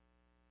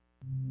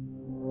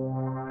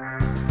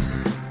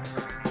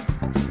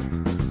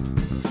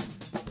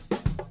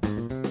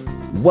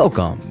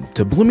Welcome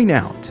to Blooming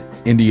Out,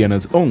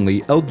 Indiana's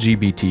only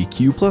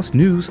LGBTQ plus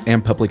news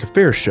and public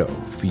affairs show,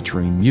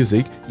 featuring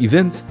music,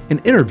 events,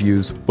 and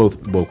interviews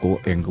both local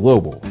and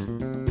global.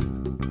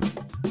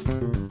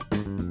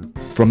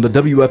 From the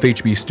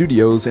WFHB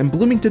studios in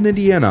Bloomington,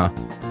 Indiana,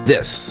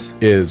 this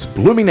is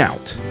Blooming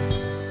Out.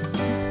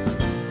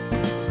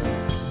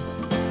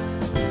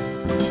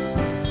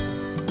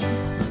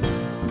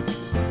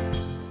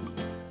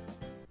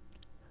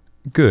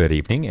 Good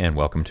evening and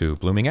welcome to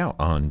Blooming Out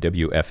on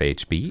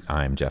WFHB.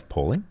 I'm Jeff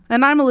Poling.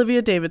 And I'm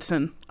Olivia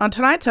Davidson. On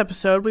tonight's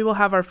episode, we will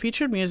have our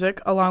featured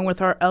music along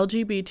with our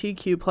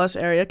LGBTQ plus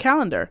area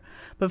calendar.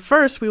 But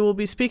first, we will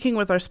be speaking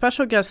with our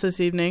special guest this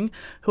evening,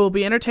 who will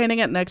be entertaining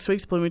at next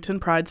week's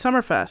Bloomington PRIDE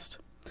Summerfest.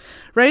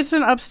 Raised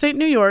in upstate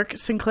New York,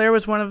 Sinclair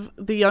was one of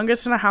the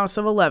youngest in a house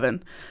of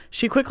 11.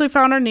 She quickly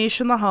found her niche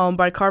in the home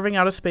by carving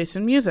out a space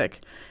in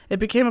music. It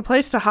became a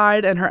place to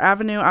hide and her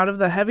avenue out of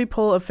the heavy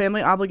pull of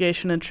family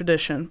obligation and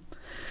tradition.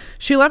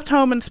 She left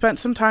home and spent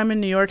some time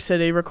in New York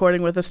City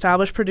recording with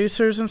established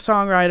producers and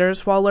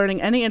songwriters while learning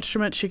any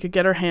instrument she could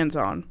get her hands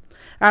on.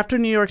 After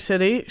New York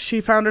City, she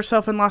found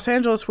herself in Los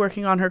Angeles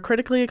working on her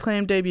critically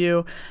acclaimed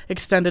debut,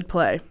 Extended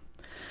Play.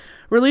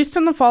 Released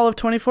in the fall of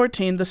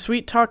 2014, the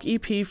Sweet Talk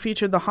EP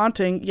featured the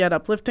haunting yet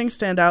uplifting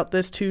standout,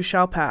 This Too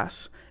Shall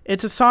Pass.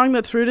 It's a song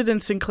that's rooted in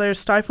Sinclair's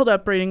stifled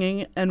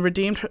upbringing and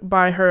redeemed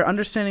by her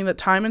understanding that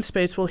time and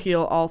space will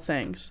heal all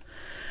things.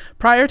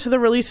 Prior to the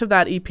release of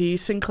that EP,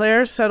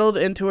 Sinclair settled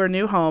into her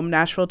new home,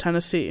 Nashville,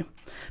 Tennessee.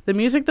 The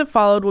music that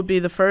followed would be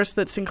the first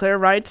that Sinclair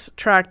writes,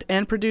 tracked,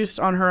 and produced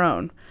on her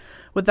own.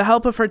 With the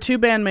help of her two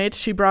bandmates,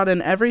 she brought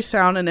in every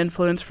sound and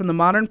influence from the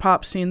modern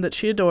pop scene that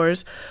she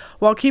adores,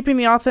 while keeping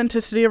the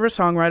authenticity of her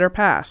songwriter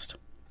past.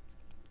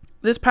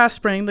 This past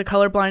spring, the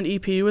Colorblind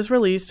EP was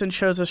released and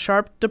shows a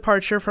sharp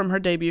departure from her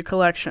debut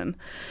collection.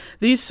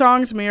 These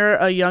songs mirror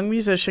a young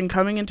musician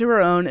coming into her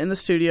own in the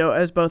studio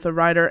as both a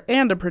writer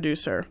and a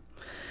producer.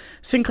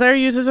 Sinclair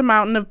uses a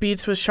mountain of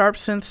beats with sharp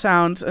synth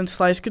sounds and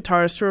sliced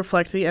guitars to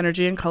reflect the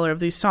energy and color of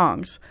these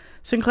songs.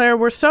 Sinclair,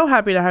 we're so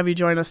happy to have you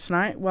join us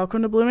tonight.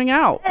 Welcome to Blooming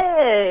Out.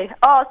 Hey!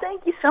 Oh,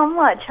 thank you so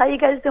much. How you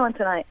guys doing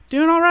tonight?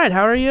 Doing all right.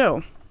 How are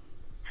you?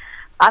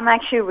 I'm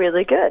actually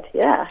really good,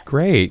 yeah.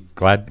 Great.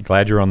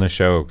 Glad you're on the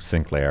show,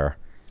 Sinclair.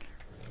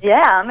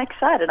 Yeah, I'm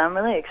excited. I'm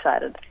really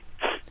excited.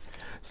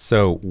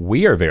 So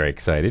we are very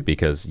excited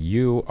because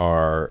you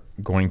are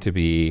going to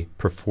be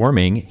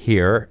performing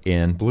here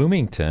in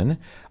Bloomington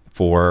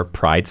for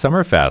PRIDE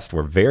Summerfest.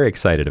 We're very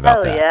excited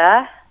about that. Oh,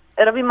 yeah.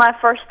 It'll be my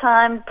first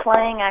time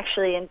playing,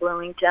 actually, in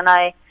Bloomington.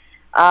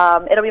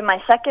 It'll be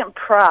my second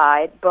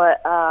Pride,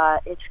 but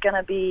it's going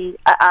to be,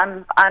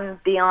 I'm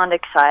beyond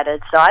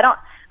excited. So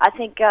I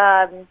think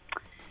the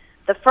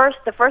first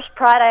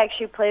Pride I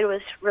actually played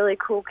was really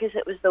cool because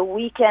it was the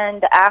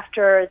weekend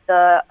after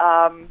the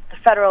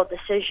federal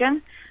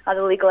decision,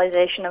 the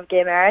legalization of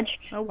gay marriage.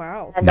 Oh,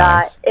 wow. And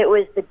Nice. it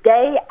was the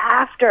day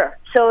after.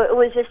 So it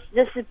was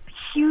this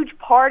huge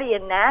party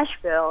in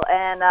Nashville,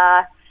 and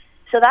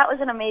so that was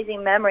an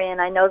amazing memory,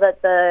 and I know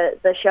that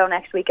the show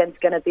next weekend's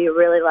going to be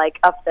really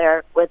up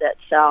there with it,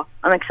 so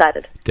I'm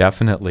excited.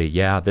 Definitely,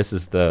 yeah. This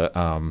is the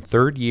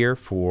third year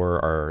for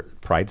our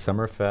PRIDE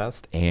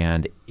Summerfest,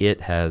 and it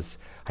has,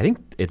 I think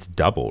it's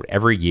doubled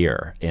every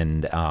year,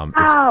 and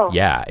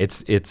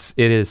it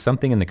is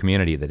something in the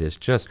community that is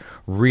just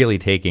really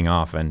taking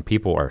off, and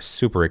people are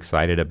super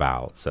excited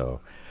about.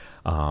 So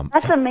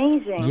that's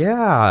amazing.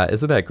 Yeah,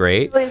 isn't that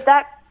great? So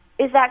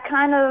is that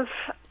kind of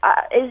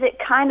is it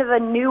kind of a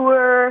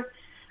newer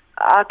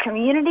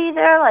community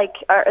there?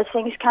 Are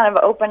things kind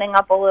of opening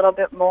up a little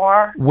bit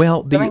more?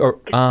 Well,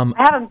 I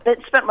haven't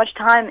spent much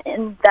time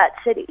in that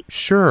city.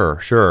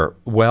 Sure.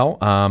 Well,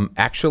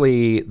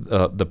 actually,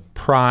 the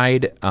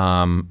Pride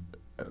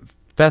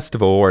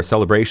festival or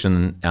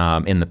celebration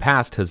in the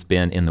past has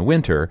been in the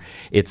winter.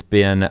 It's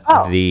been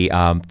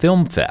the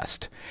Film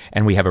Fest,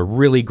 and we have a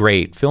really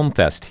great film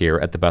fest here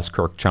at the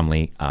Buskirk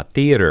Chumley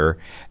Theater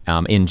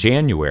in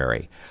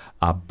January.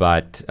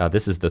 But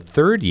this is the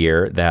third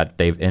year that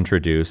they've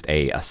introduced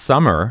a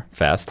summer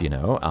fest,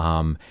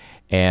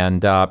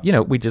 and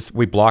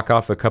we block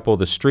off a couple of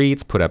the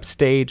streets, put up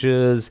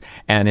stages,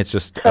 and it's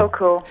just so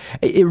cool.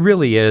 It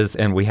really is,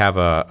 and we have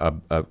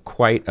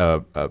quite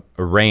a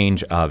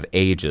range of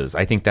ages.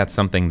 I think that's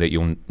something that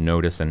you'll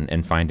notice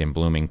and find in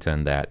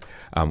Bloomington, that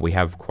we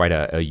have quite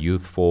a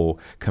youthful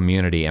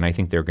community, and I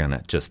think they're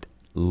gonna just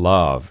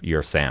love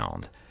your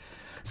sound.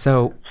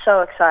 So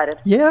excited.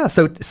 Yeah.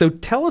 So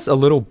tell us a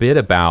little bit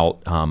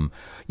about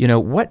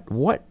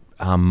what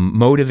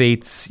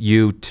motivates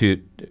you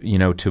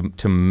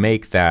to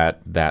make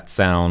that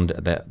sound,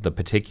 that the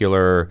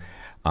particular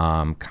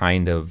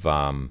kind of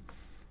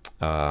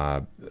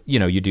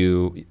you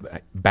do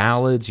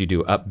ballads, you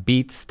do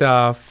upbeat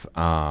stuff.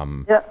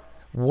 Yeah.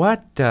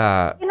 What?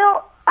 I've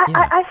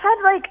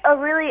had a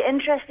really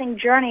interesting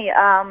journey.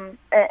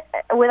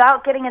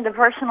 Without getting into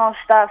personal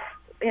stuff,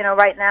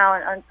 right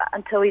now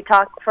until we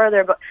talk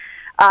further. But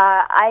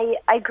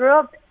I grew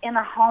up in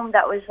a home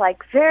that was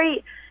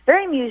very,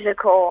 very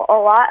musical. A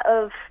lot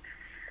of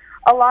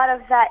a lot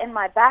of that in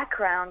my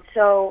background.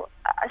 So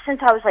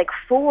since I was like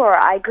 4,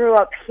 I grew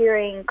up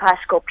hearing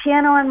classical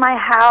piano in my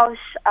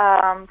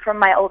house from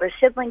my older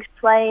siblings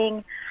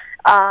playing.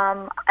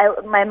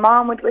 My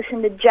mom would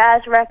listen to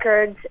jazz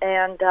records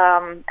and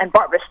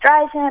Barbra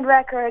Streisand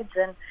records,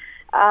 and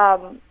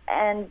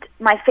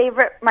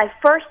my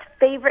first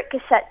favorite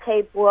cassette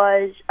tape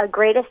was a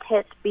Greatest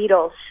Hits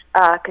Beatles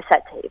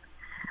cassette tape.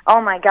 Oh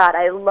my God,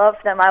 I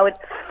loved them.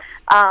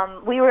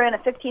 We were in a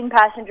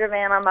 15-passenger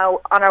van on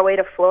our way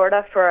to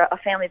Florida for a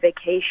family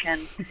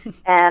vacation,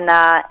 and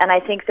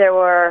I think there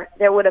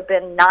would have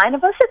been 9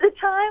 of us at the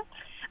time.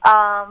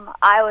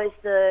 I was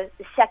the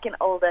second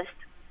oldest,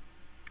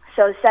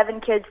 so 7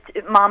 kids,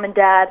 mom and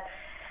dad,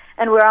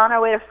 and we're on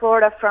our way to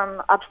Florida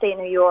from upstate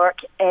New York.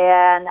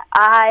 And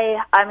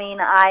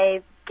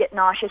I get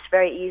nauseous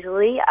very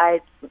easily.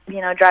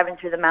 Driving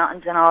through the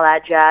mountains and all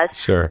that jazz.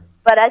 Sure.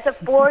 But as a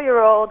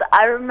 4-year-old,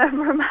 I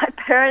remember my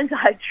parents,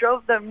 I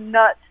drove them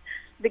nuts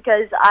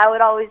because I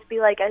would always be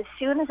like, as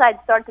soon as I'd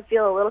start to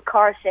feel a little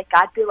car sick,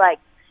 I'd be like,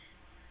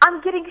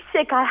 I'm getting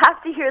sick. I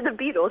have to hear the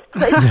Beatles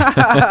play.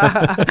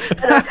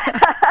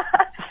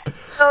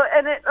 So,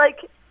 and it, like,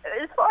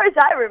 as far as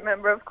I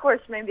remember, of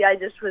course, maybe I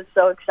just was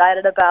so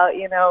excited about,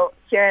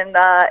 hearing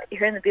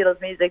the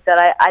Beatles music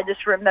that I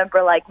just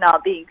remember, like,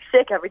 not being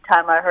sick every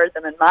time I heard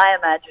them in my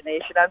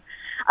imagination.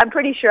 I'm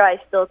pretty sure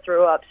I still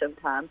threw up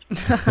sometimes.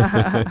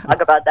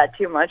 Talk about that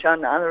too much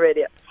on the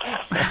radio.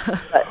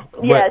 But,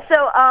 yeah.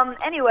 So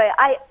anyway,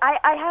 I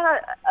had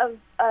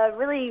a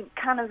really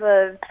kind of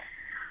a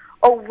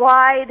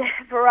wide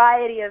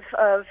variety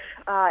of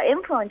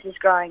influences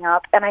growing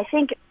up, and I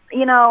think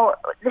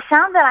the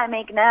sound that I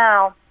make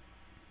now,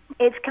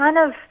 it's kind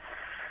of,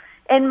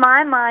 in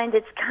my mind,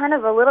 it's kind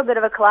of a little bit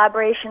of a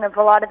collaboration of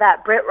a lot of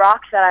that Brit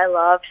rock that I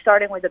love,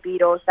 starting with the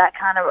Beatles, that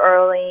kind of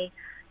early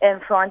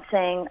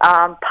influencing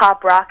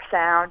pop rock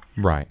sound.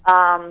 Right.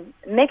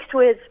 Mixed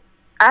with,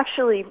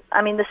 actually,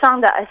 the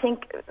song that I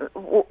think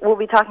we'll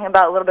be talking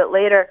about a little bit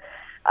later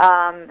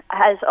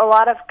has a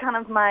lot of kind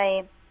of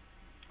my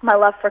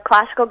love for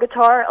classical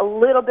guitar, a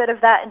little bit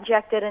of that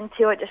injected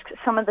into it, just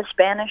some of the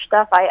Spanish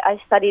stuff. I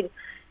studied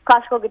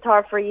classical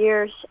guitar for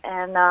years,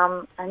 and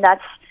that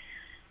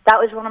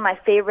was one of my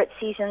favorite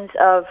seasons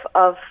of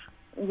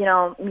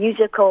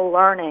musical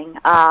learning.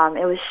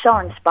 It was so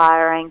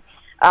inspiring.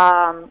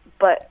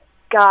 But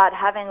God,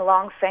 having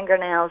long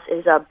fingernails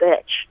is a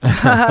bitch.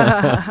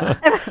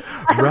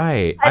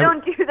 Right. I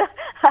don't do that.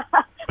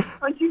 I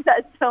don't do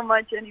that so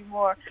much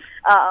anymore.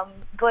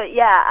 But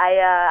yeah,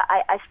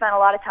 I spent a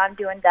lot of time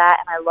doing that,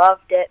 and I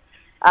loved it.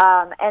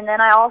 And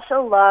then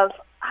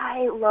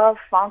I love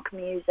funk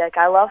music.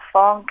 I love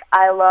funk.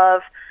 I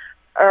love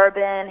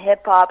urban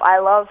hip hop. I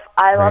love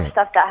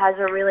stuff that has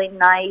a really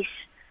nice,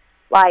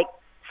 like,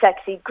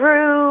 sexy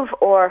groove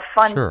or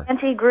fun,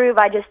 dancey groove.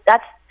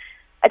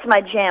 It's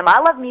my jam. I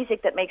love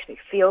music that makes me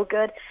feel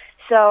good.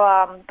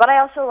 So, but I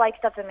also like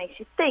stuff that makes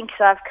you think.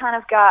 So I've kind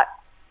of got,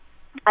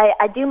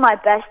 I do my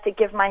best to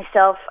give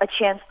myself a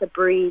chance to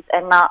breathe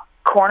and not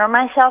corner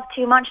myself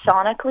too much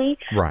sonically.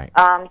 Right.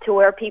 To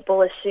where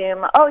people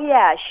assume, oh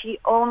yeah, she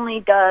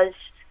only does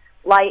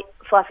light,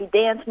 fluffy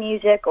dance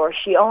music, or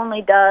she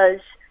only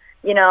does,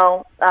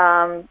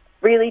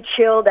 really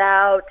chilled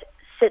out,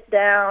 sit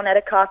down at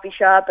a coffee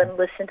shop and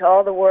listen to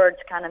all the words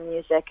kind of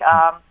music.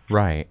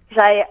 Right.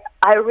 'Cause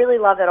I really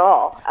love it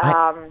all.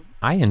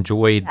 I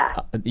enjoyed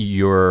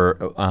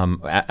your,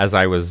 as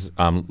I was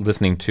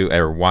listening to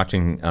or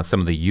watching some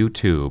of the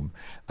YouTube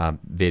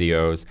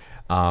videos,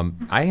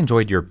 I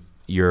enjoyed your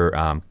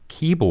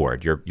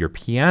keyboard, your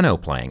piano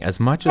playing as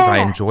much as I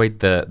enjoyed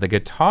the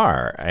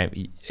guitar.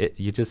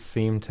 You just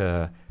seem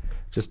to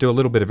just do a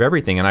little bit of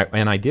everything,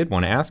 and I did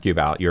want to ask you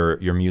about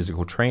your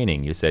musical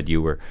training. You said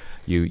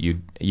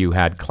you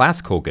had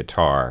classical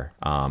guitar.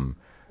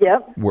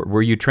 Yep.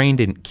 Were you trained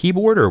in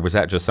keyboard, or was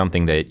that just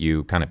something that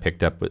you kind of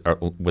picked up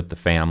with the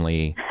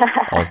family?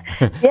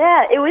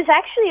 Yeah, it was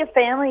actually a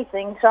family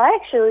thing. So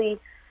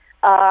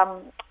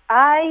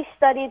I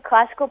studied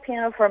classical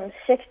piano from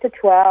 6 to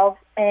 12,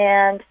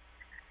 and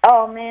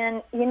oh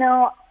man,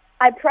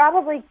 I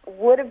probably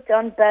would have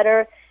done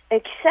better,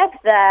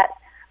 except that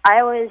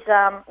I was,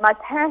 my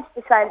parents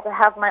decided to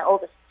have my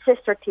oldest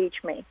sister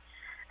teach me.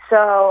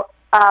 So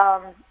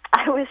I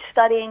was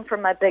studying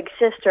from my big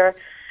sister,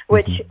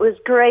 which was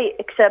great,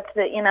 except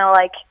that,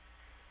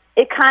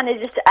 it kind of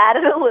just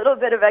added a little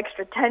bit of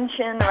extra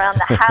tension around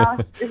the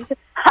house.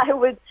 I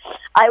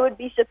would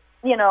be,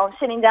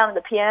 sitting down at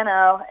the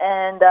piano,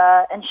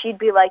 and she'd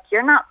be like,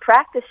 "You're not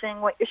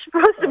practicing what you're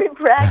supposed to be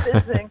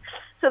practicing."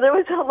 So there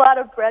was a lot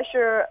of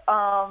pressure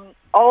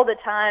all the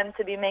time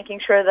to be making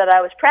sure that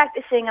I was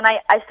practicing, and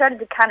I started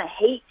to kind of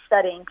hate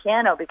studying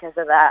piano because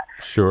of that.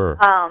 Sure.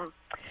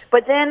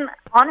 But then,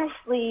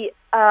 honestly,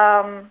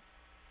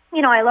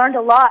 I learned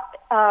a lot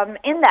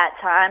in that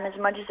time, as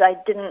much as I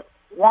didn't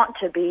want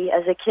to be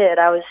as a kid.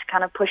 I was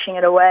kind of pushing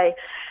it away.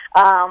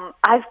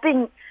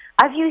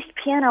 I've used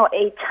piano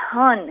a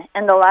ton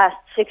in the last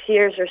 6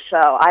 years or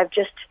so. I've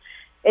just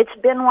it's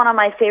been one of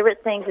my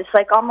favorite things. It's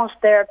like almost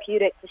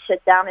therapeutic to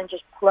sit down and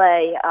just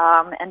play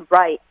and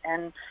write,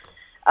 and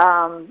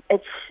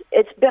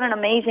it's been an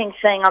amazing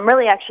thing. I'm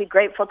really actually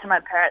grateful to my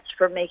parents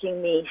for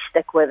making me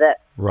stick with it.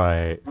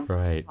 Right. As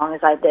long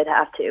as I did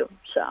have to.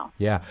 So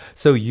yeah.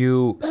 So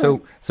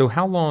so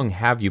how long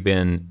have you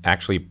been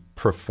actually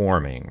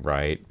performing?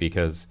 Right,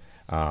 because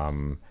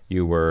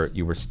you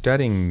were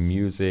studying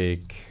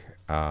music.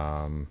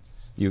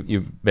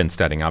 You've been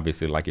studying,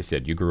 obviously, like you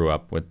said. You grew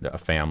up with a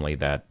family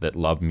that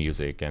loved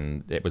music,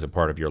 and it was a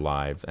part of your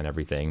life and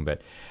everything.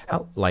 But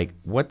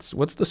what's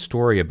the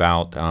story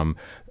about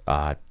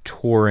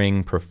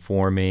touring,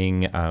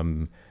 performing?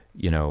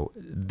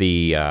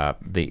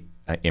 The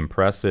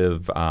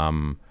impressive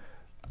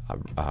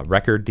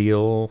record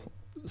deals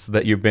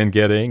that you've been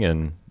getting,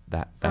 and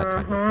that type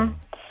of thing.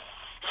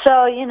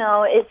 So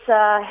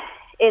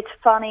it's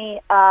funny.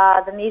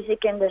 The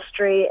music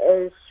industry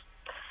is.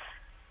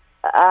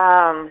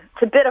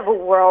 It's a bit of a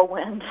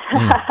whirlwind.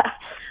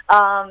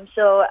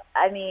 So,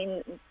 I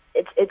mean,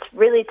 it's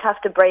really tough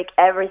to break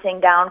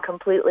everything down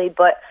completely.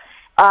 But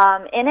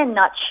in a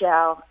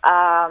nutshell,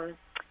 I've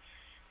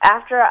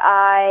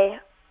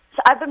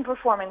been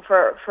performing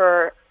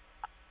for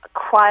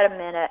quite a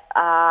minute.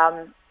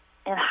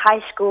 In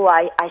high school,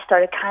 I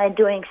started kind of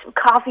doing some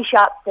coffee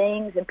shop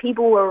things, and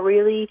people were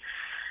really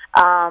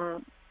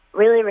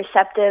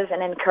receptive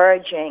and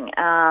encouraging.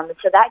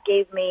 So that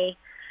gave me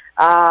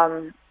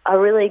a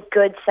really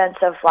good sense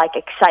of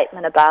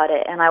excitement about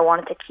it, and I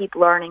wanted to keep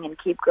learning and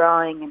keep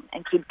growing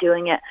and keep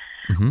doing it.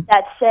 Mm-hmm.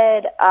 That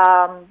said,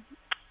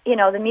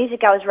 the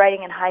music I was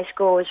writing in high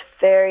school was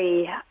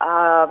very,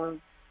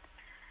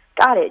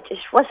 it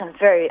just wasn't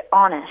very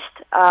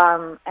honest.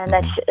 And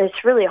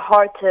it's really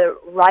hard to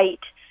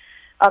write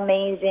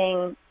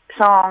amazing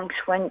songs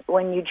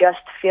when you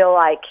just feel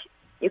like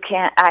you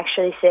can't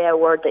actually say a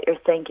word that you're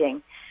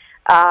thinking.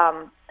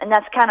 And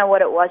that's kind of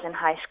what it was in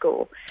high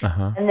school.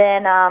 Uh-huh. And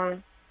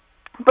then,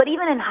 but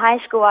even in high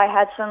school, I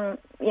had some,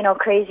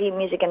 crazy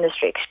music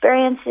industry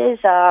experiences.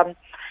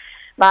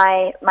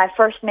 My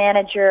first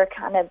manager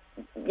kind of,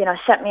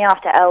 sent me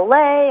off to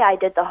LA. I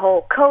did the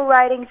whole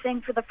co-writing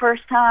thing for the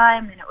first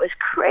time, and it was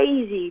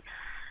crazy.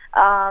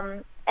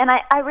 And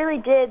I really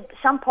did.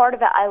 Some part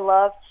of it I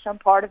loved. Some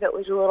part of it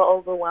was a little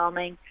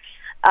overwhelming.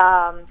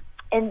 And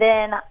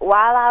then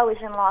while I was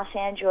in Los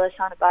Angeles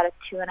on about a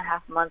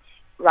 2.5 month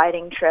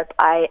writing trip,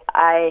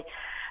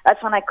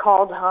 that's when I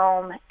called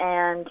home,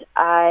 and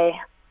I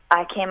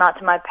came out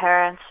to my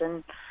parents,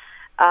 and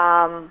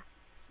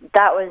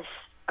that was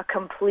a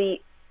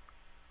complete,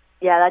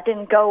 that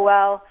didn't go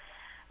well,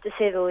 to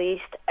say the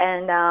least.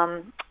 And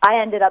I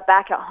ended up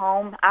back at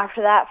home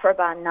after that for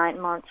about 9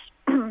 months,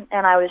 and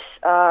I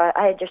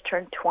had just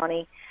turned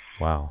 20.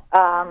 Wow.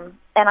 And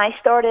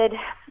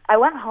I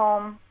went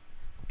home.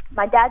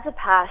 My dad's a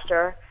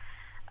pastor.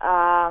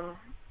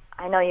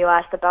 I know you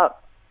asked about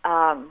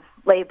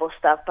label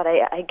stuff, but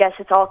I guess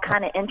it's all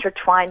kind of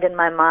intertwined in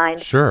my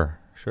mind. Sure.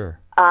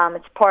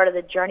 It's part of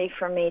the journey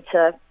for me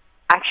to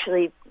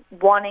actually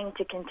wanting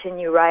to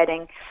continue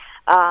writing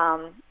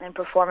and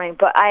performing.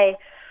 But I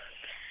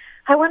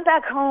went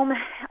back home,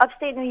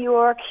 upstate New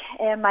York,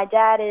 and my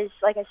dad is,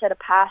 like I said, a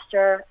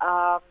pastor.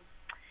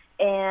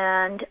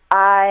 And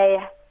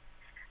I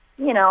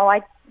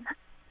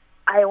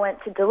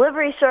went to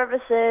delivery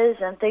services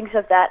and things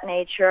of that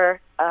nature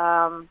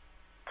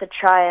to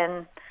try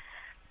and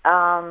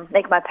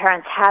make my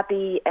parents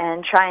happy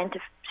and trying to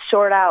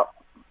sort out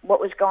what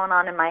was going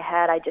on in my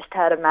head. I just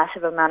had a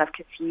massive amount of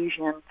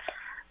confusion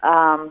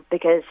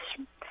because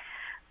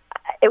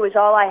it was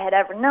all I had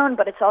ever known,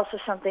 but it's also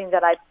something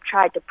that I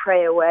tried to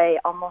pray away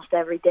almost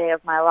every day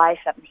of my life.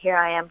 And here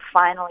I am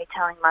finally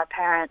telling my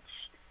parents,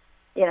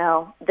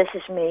 this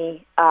is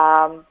me,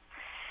 and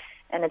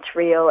it's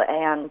real,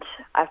 and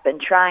I've been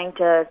trying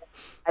to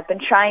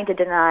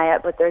deny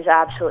it, but there's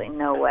absolutely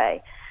no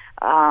way.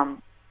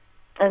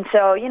 And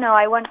so,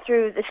 I went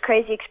through this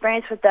crazy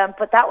experience with them,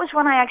 but that was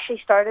when I actually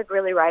started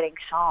really writing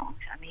songs.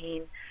 I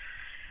mean,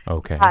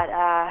 okay. But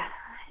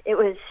it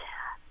was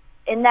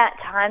in that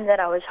time that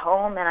I was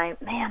home, and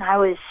I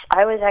was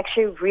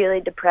actually really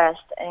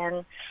depressed,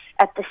 and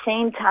at the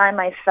same time,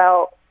 I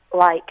felt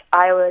like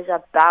I was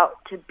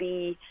about to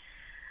be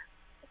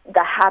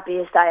the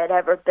happiest I had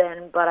ever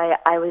been, but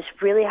I was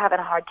really having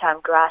a hard time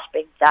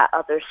grasping that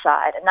other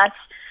side, and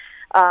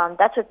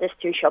that's what This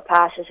Too Shall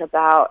Pass is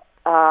about.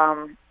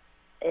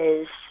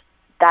 Is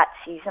that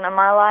season of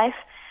my life.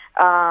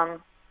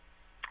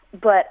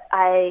 But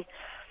I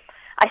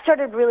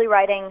started really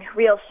writing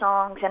real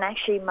songs, and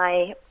actually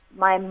my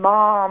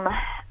mom,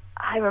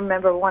 I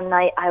remember one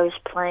night I was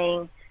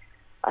playing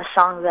a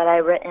song that I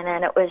written,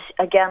 and it was,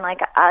 again,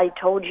 like I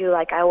told you,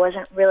 like I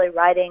wasn't really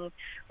writing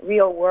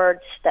real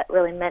words that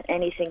really meant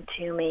anything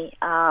to me.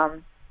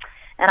 And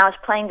I was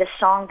playing this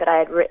song that I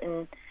had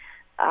written,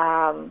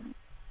 and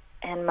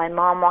my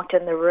mom walked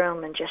in the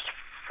room and just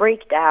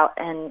freaked out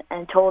and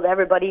told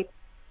everybody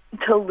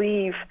to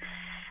leave,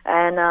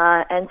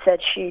 and said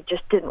she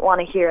just didn't want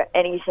to hear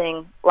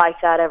anything like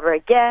that ever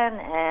again.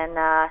 And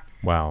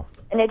wow.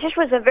 it just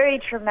was a very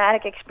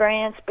traumatic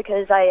experience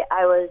because I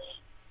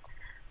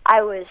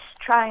was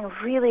trying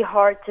really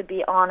hard to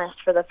be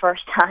honest for the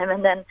first time,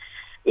 and then,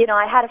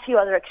 I had a few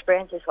other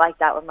experiences like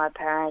that with my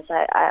parents.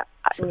 I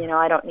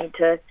don't need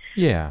to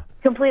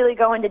completely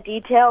go into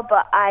detail,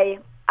 but I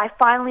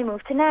finally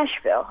moved to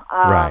Nashville.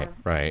 Right.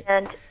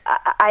 And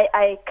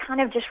I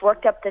kind of just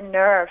worked up the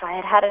nerve.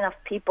 I had enough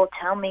people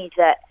tell me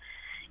that,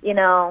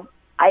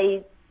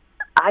 I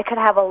could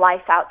have a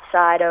life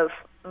outside of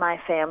my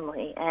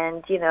family.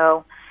 And,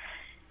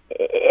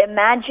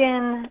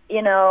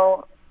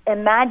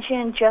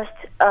 imagine just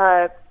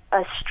a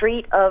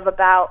street of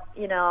about,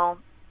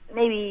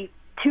 maybe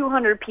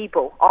 200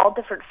 people, all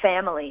different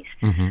families.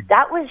 Mm-hmm.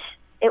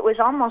 It was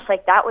almost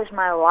like that was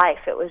my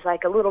life. It was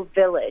like a little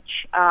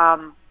village.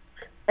 And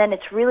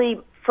it's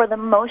really, for the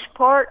most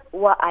part,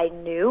 what I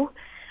knew.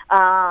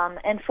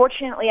 And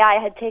fortunately, I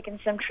had taken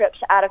some trips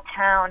out of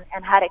town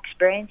and had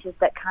experiences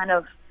that kind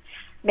of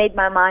made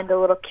my mind a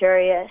little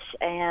curious.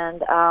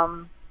 And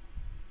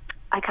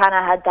I kind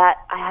of had that.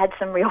 I had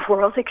some real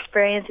world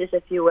experiences,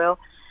 if you will.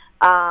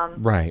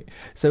 Right.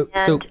 So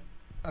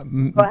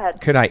go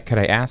ahead. Could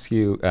I ask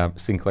you,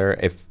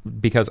 Sinclair,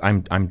 because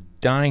I'm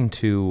dying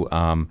to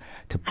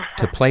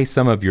play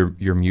some of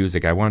your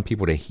music. I want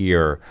people to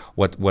hear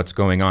what's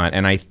going on,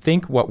 and I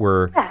think what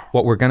we're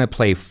going to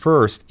play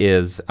first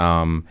is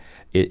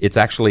it's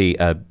actually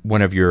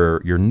one of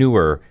your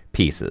newer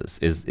pieces.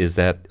 Is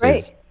that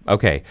right?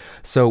 Okay.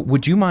 So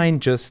would you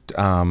mind just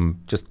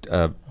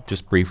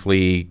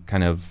briefly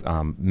kind of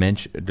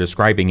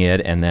describing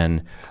it, and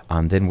then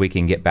we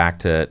can get back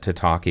to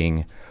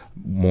talking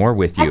more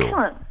with you.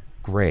 Excellent.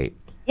 Great.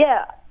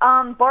 Yeah.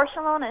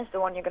 Barcelona is the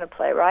one you're going to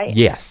play, right?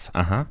 Yes.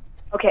 Uh-huh.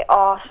 Okay,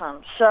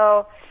 awesome.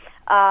 So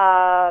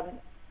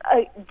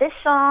this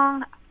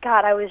song,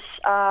 God, I was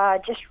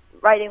just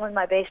writing with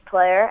my bass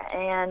player,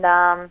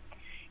 and,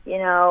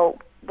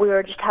 we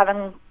were just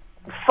having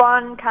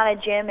fun kind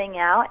of jamming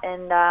out,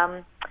 and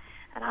I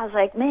was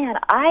like, man,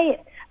 I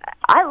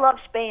love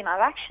Spain.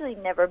 I've actually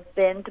never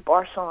been to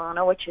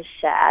Barcelona, which is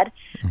sad,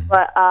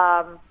 but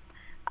I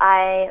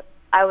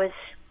was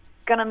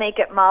gonna make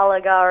it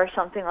Malaga or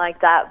something like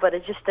that, but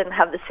it just didn't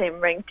have the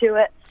same ring to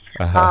it.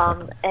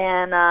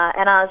 And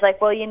I was like,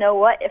 well, you know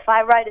what? If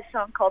I write a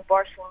song called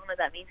Barcelona,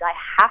 that means I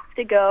have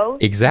to go.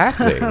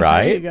 Exactly,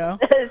 right? There you go.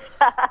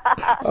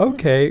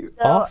 Okay,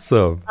 So,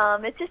 awesome.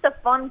 It's just a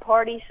fun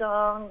party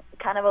song,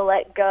 kind of a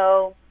let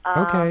go,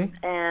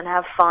 and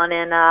have fun.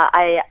 And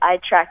I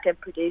tracked and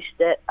produced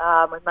it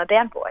with my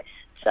band boys.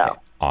 So Okay,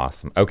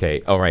 awesome.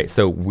 Okay, all right.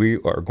 So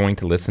we are going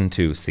to listen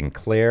to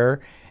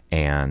Sinclair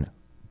and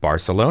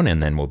Barcelona,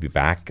 and then we'll be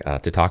back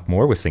to talk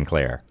more with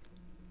Sinclair.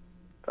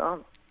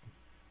 boom.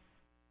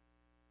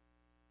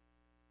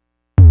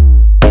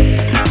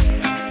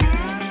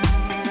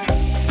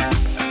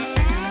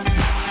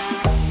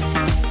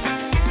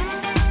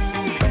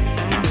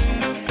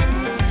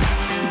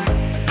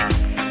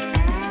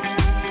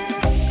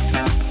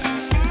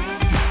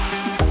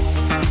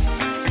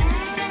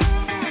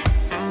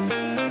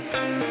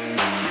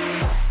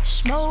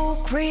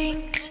 Smoke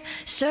rings,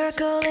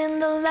 circling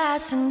the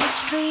lights in the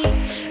street.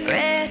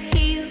 Red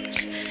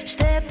heels,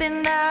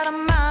 stepping out of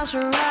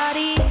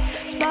Maserati.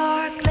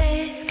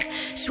 Sparkling,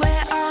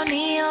 sweat on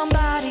neon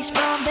bodies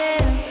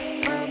bumping.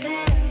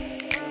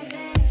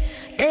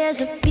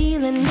 There's a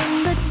feeling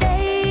in the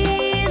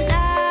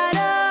daylight,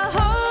 a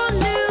whole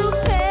new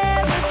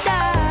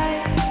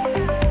paradise.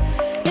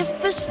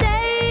 If I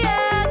stay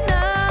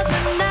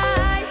another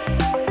night,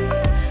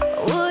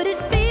 would it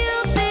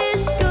feel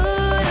this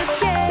good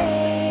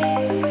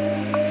again?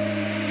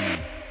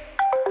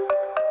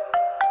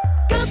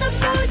 'Cause our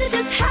boys are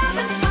just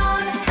having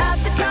fun at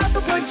the club,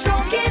 but we're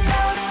drunk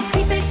enough.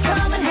 Keep it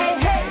coming, hey,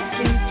 hey,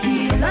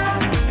 tequila.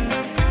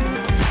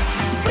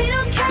 We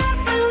don't care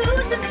for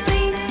losing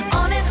sleep,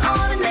 on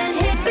and then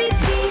hit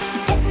repeat.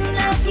 Getting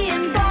lucky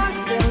in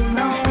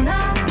Barcelona.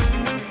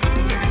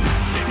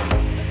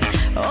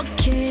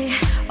 Okay,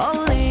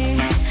 ole,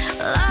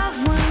 love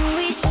when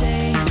we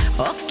say,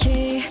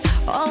 okay,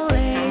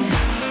 ole.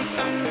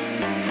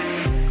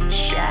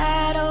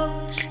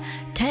 Shadows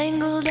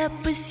tangled up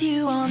with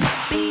you on the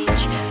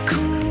beach.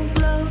 Cool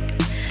glow,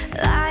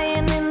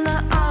 lying in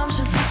the arms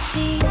of the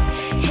sea.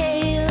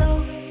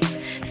 Halo,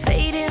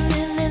 fading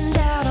in and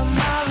out of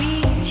my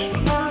reach.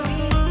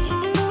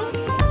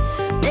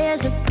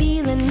 There's a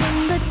feeling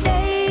in the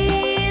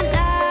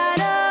daylight,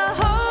 a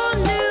whole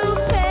new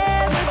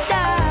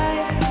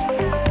paradise.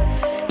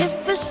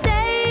 If I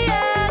stay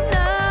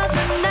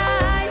another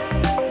night,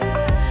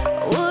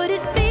 would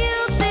it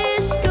feel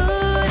this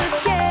good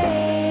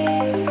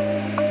again?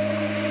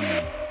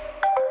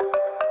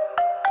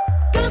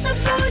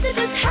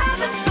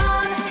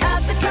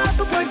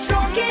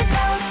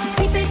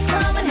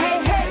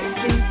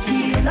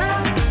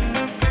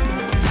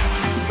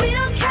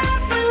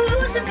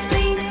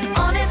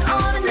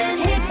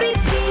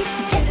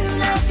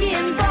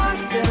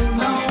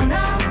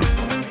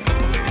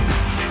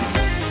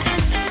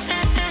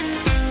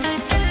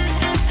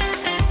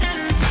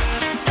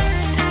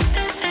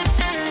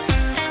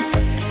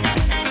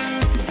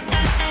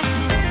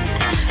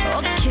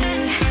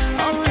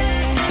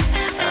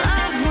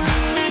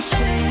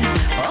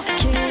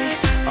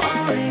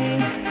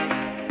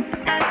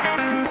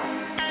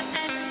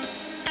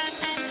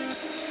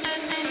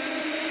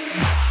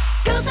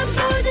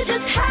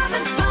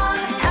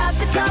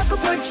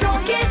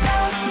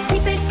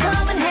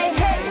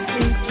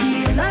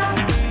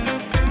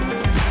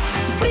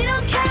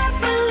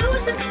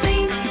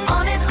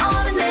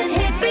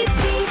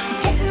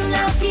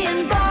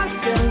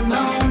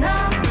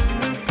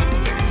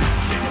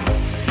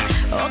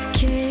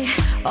 okay,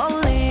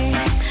 ole.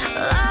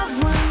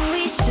 Love when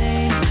we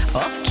say,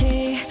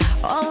 okay,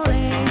 ole.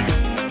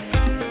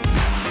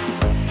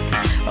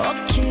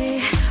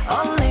 Okay,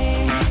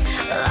 ole.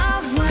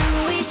 Love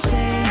when we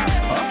say,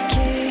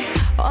 okay,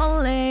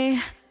 ole.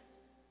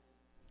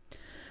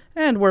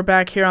 And we're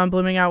back here on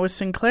Blooming Out with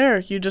Sinclair.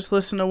 You just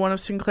listened to one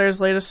of Sinclair's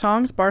latest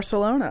songs,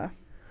 Barcelona.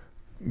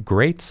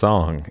 Great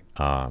song,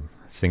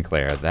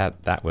 Sinclair.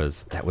 That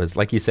was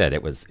like you said.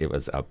 It was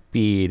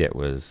upbeat. It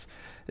was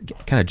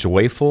kind of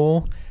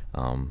joyful,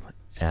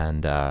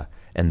 and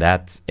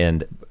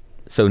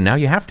so now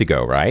you have to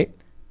go, right?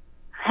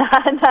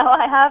 Now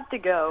I have to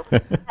go.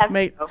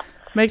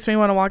 Makes me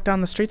want to walk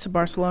down the streets of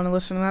Barcelona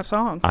listening to that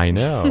song. I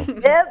know.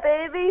 Yeah,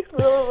 baby.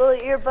 Little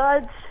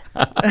earbuds.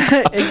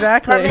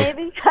 Exactly. Or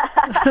maybe.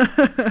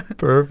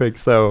 Perfect.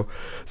 So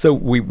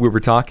we were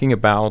talking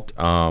about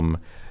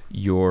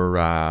your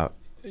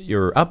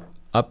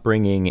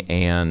upbringing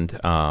and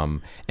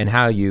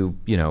how you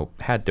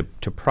had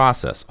to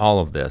process all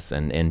of this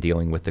and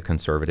dealing with the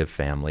conservative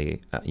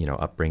family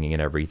upbringing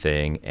and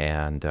everything,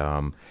 and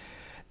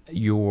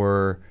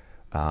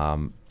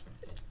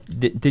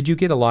did you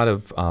get a lot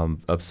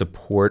of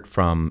support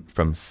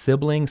from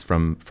siblings,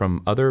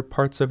 from other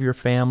parts of your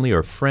family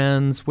or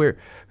friends?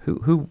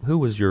 Who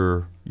was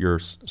your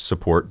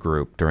support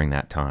group during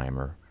that time?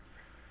 Or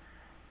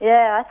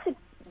Yeah,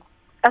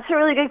 that's a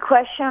really good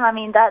question. I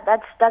mean,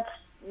 that's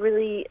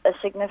really a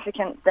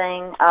significant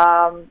thing,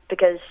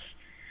 because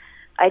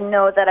I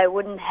know that I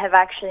wouldn't have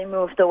actually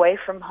moved away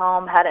from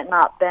home had it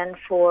not been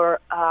for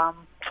a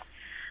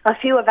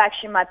few of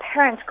actually my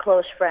parents'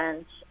 close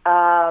friends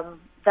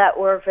that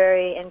were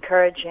very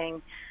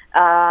encouraging,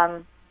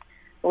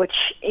 which,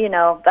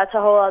 that's a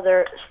whole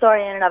other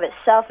story in and of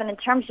itself. And in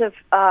terms of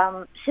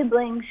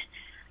siblings,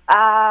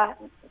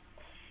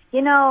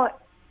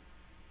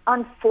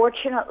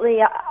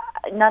 unfortunately,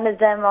 none of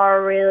them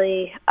are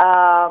really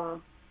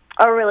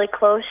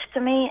close to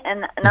me,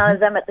 and none of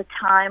them at the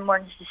time were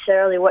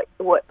necessarily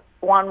what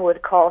one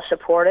would call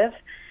supportive.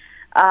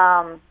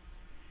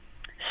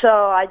 So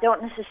I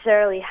don't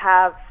necessarily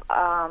have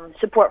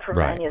support from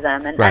any of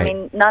them. And Right. I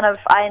mean,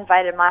 I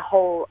invited my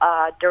whole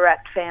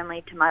direct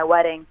family to my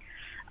wedding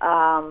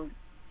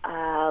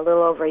a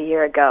little over a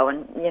year ago,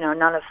 and,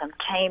 none of them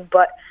came.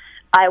 But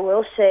I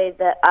will say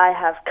that I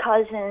have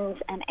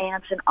cousins and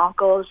aunts and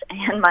uncles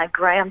and my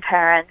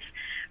grandparents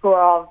who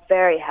are all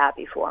very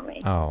happy for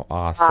me. Oh,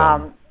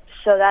 awesome.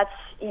 So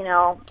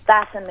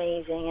that's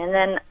amazing. And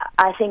then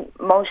I think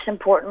most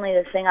importantly,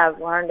 the thing I've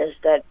learned is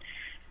that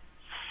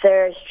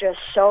there's just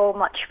so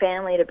much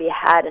family to be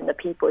had in the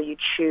people you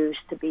choose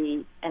to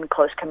be in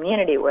close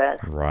community with.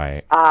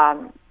 Right.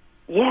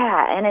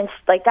 Yeah, and it's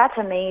like, that's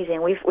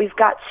amazing. We've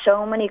got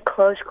so many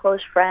close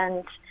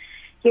friends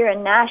here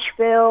in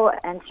Nashville,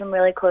 and some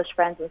really close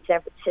friends in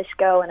San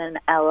Francisco and in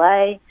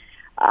LA,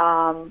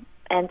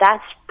 and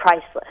that's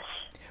priceless.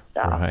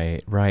 So.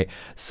 Right.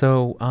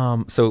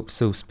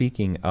 So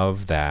speaking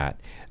of that,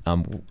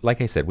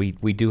 like I said, we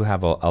do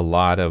have a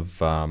lot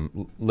of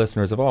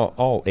listeners of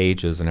all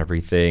ages and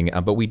everything,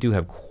 but we do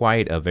have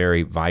quite a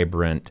very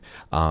vibrant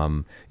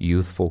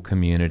youthful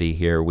community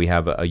here. We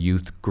have a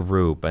youth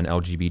group, an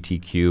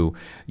LGBTQ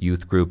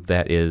youth group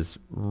that is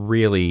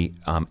really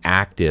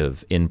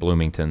active in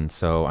Bloomington.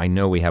 So I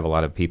know we have a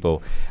lot of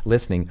people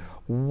listening.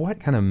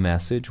 What kind of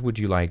message would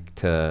you like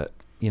to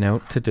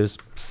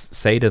just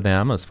say to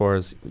them as far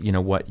as,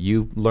 what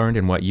you learned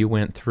and what you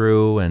went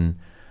through, and,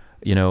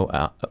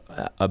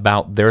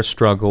 about their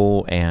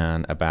struggle,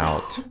 and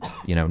about,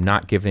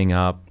 not giving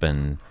up,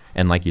 and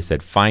like you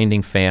said,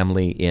 finding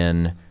family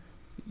in,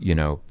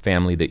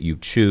 family that you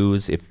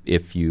choose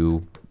if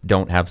you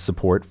don't have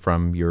support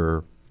from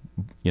your,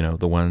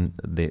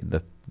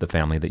 the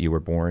family that you were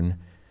born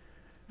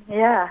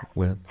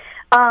with?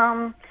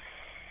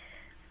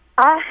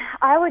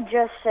 I would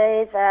just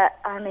say that,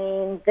 I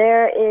mean,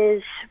 there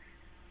is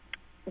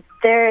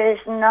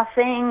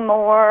nothing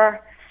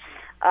more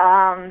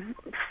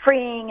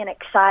freeing and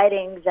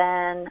exciting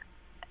than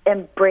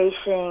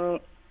embracing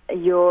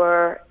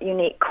your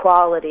unique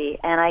quality,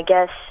 and I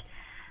guess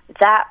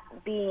that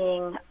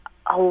being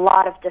a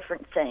lot of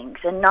different things,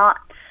 and not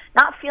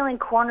feeling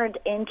cornered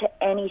into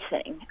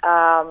anything.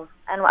 And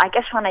I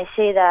guess when I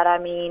say that, I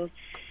mean,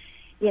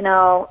 you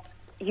don't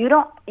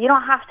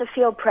have to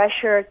feel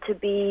pressure to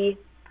be,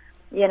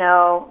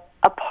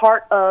 a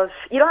part of.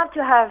 You don't have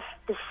to have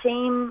the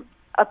same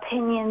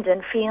opinions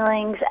and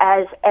feelings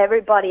as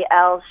everybody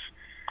else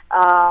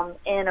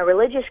in a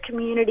religious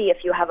community.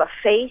 If you have a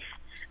faith,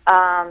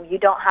 you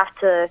don't have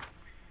to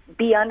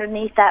be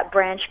underneath that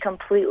branch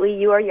completely.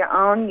 You are your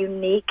own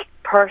unique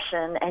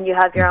person, and you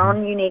have your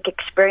own unique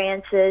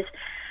experiences,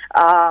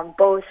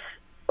 both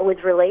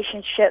with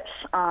relationships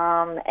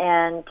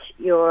and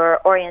your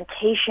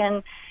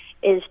orientation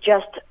is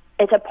just,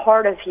 it's a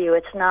part of you.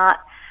 It's not,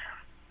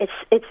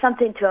 it's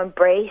something to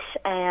embrace.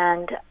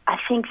 And I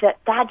think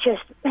that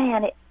just,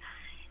 man,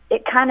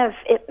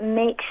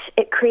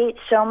 it creates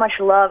so much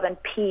love and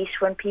peace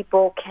when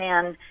people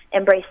can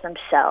embrace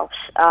themselves.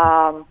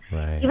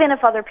 Right. Even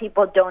if other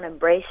people don't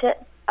embrace it,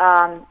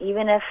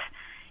 even if,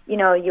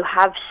 you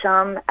have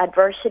some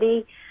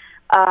adversity,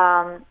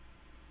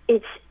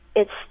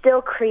 it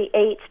still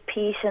creates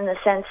peace in the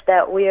sense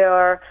that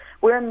we're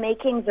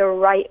making the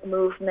right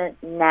movement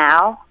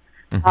now,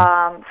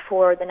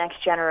 for the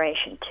next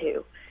generation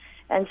too.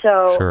 And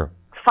so Sure.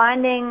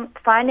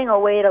 finding a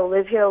way to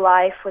live your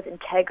life with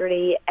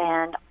integrity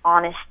and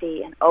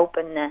honesty and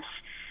openness,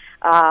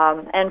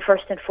 and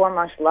first and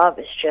foremost, love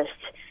is just,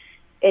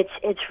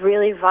 it's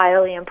really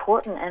vitally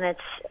important, and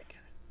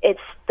it's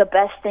the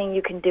best thing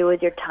you can do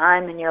with your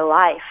time and your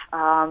life.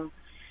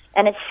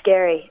 And it's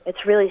scary.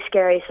 It's really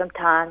scary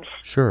sometimes.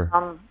 Sure.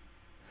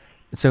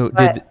 So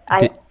But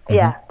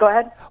go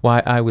ahead.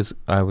 Well, I was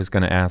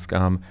going to ask.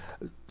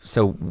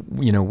 So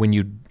when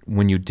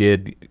you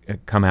did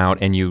come out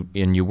and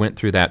you went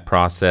through that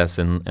process,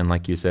 and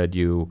like you said,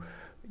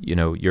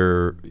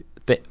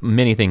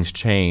 many things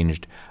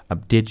changed.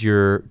 Did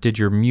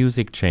your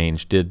music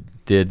change?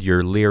 Did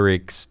your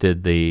lyrics?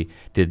 Did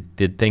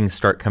things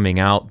start coming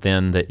out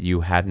then that you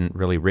hadn't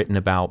really written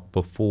about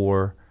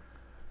before?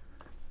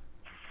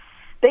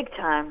 Big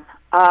time.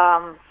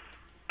 God,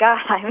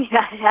 I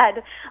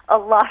had a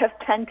lot of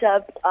pent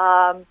up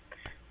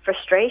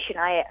frustration.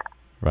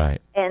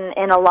 Right.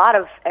 In a lot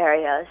of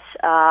areas,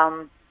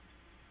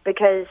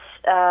 because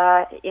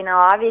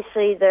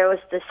obviously there was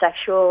the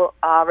sexual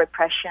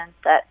repression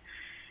that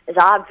is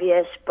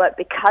obvious, but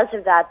because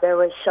of that, there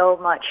was so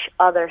much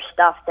other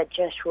stuff that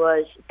just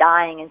was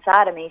dying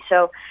inside of me.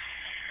 So,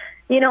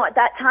 at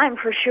that time,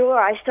 for sure,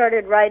 I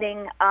started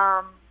writing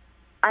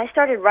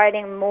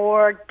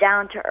more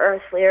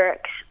down-to-earth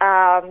lyrics.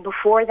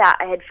 Before that,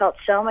 I had felt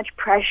so much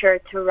pressure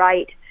to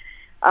write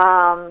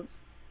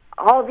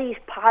all these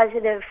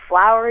positive,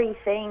 flowery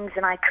things,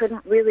 and I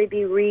couldn't really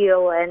be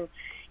real. And,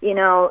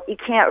 you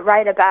can't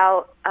write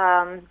about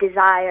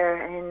desire,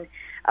 and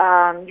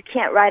you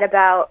can't write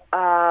about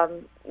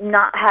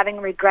not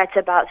having regrets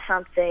about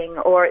something,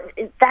 or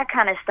that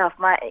kind of stuff.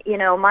 My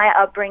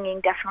upbringing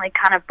definitely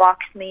kind of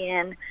boxed me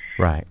in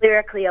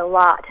lyrically a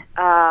lot.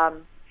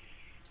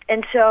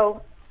 And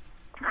so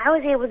I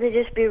was able to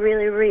just be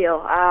really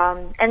real.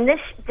 And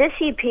this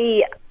EP,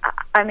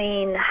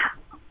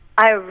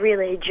 I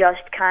really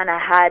just kind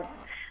of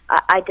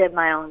I did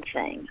my own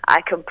thing.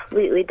 I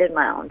completely did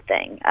my own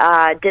thing.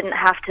 Didn't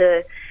have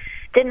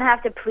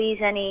to please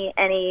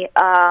any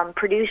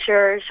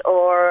producers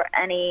or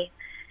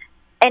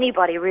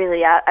anybody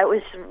really. It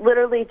was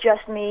literally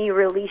just me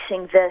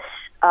releasing this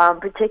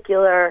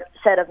particular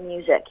set of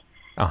music.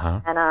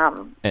 And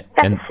got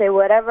to say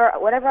whatever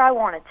I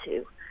wanted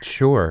to.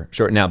 Sure.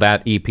 Now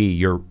that EP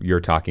you're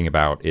talking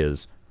about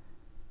is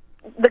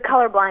the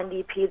Colorblind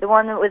EP, the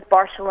one with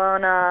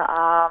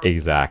Barcelona.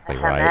 Exactly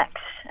SMX, right.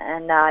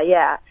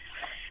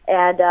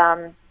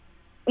 And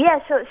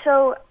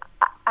So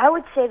I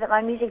would say that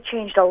my music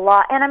changed a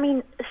lot,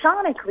 and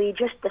sonically,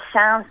 just the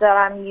sounds that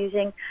I'm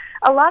using,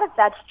 a lot of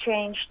that's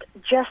changed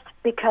just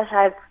because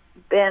I've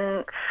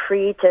been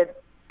free to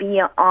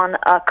be on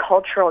a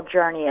cultural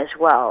journey as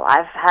well.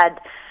 I've had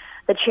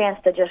the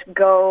chance to just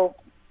go,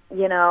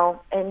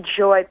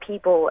 enjoy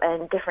people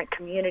and different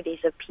communities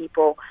of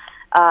people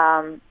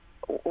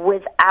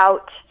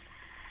without,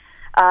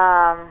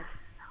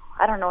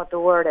 I don't know what the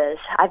word is.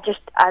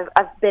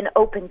 I've been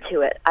open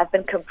to it. I've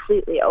been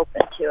completely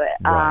open to it,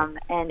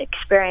 and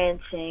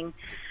experiencing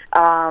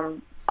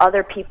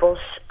other people's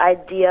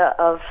idea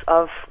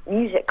of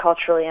music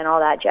culturally and all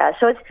that jazz.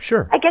 So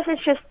I guess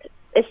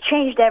it's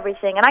changed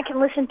everything, and I can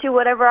listen to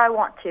whatever I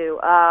want to.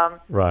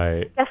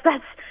 Right. I guess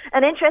that's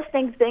an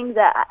interesting thing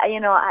that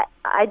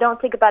I don't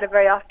think about it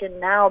very often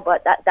now,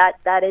 but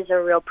that is a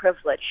real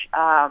privilege.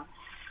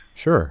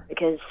 Sure.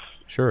 Because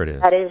sure it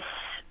is. That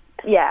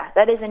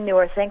is a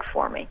newer thing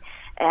for me,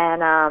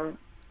 and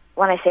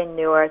when I say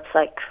newer, it's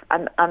like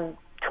I'm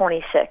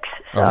 26,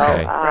 so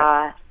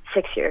Okay.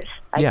 6 years.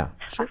 Sure.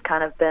 I've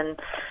kind of been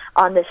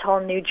on this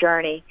whole new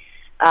journey,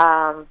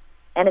 and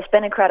it's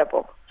been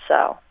incredible.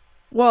 So.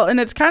 Well, and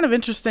it's kind of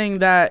interesting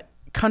that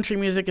country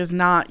music is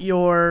not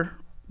your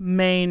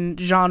main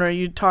genre.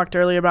 You talked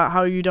earlier about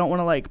how you don't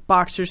want to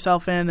box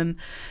yourself in and,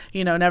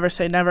 never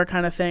say never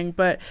kind of thing.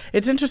 But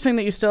it's interesting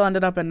that you still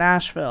ended up in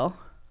Nashville.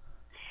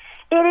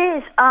 It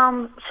is.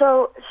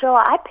 So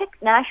I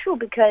picked Nashville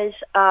because,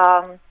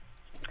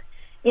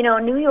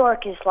 New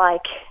York is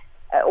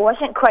it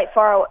wasn't quite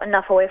far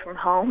enough away from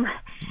home,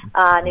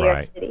 New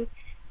York City,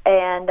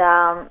 and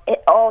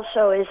it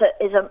also is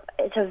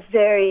a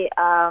very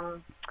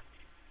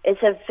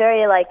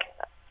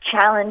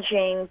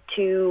challenging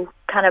to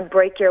kind of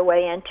break your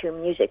way into a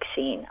music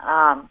scene.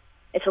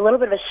 It's a little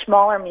bit of a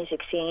smaller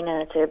music scene,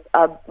 and it's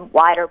a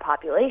wider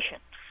population.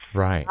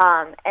 Right.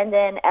 And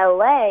then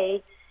LA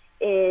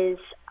is,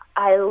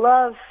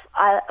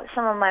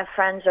 some of my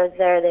friends are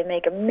there. They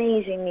make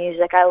amazing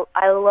music.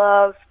 I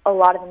love a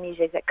lot of the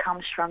music that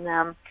comes from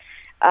them.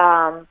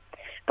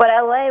 But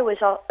LA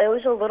was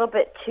a little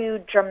bit too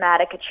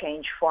dramatic a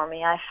change for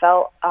me. I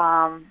felt,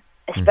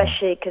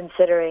 especially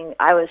considering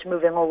I was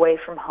moving away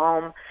from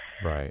home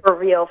for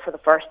real for the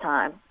first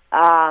time.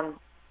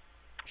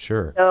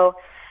 Sure. So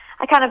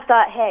I kind of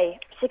thought, hey,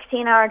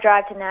 16-hour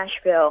drive to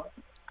Nashville.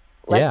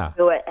 Let's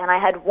do it. And I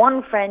had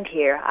one friend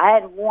here.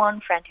 at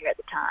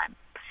the time.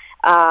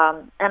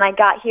 And I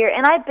got here,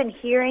 and I've been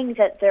hearing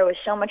that there was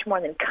so much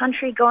more than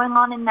country going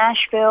on in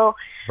Nashville.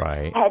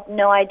 Right. I had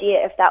no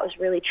idea if that was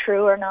really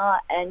true or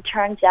not, and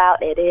turns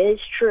out it is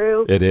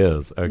true. It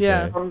is. Okay.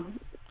 Yeah.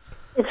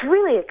 It's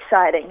really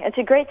exciting. It's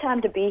a great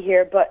time to be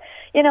here, but,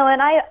 and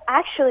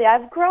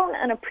I've grown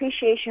an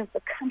appreciation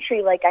for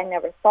country like I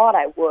never thought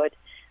I would,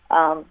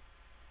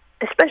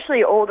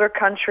 especially older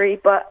country,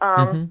 but,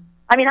 I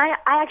mean, I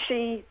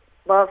actually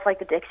love, like,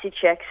 the Dixie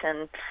Chicks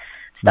and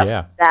stuff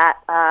like that,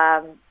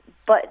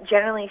 but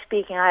generally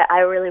speaking, I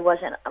really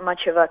wasn't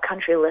much of a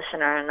country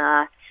listener, and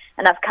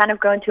I've kind of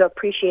grown to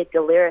appreciate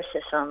the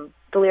lyricism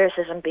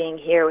being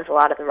here with a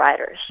lot of the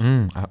writers.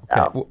 Okay.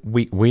 So.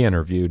 We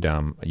interviewed,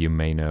 you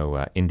may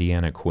know,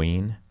 Indiana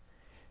Queen,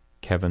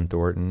 Kevin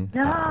Thornton,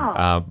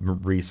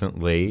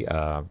 recently,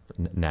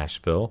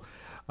 Nashville.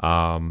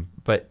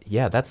 But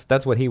yeah,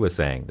 that's what he was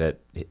saying, that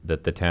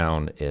the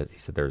town is, he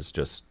said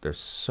there's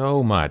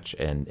so much,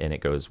 and it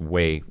goes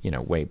way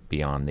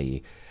beyond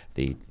the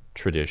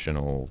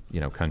traditional,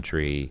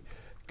 country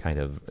kind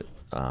of,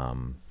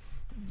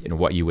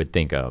 what you would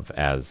think of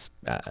as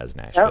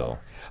Nashville.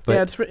 But,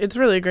 yeah, it's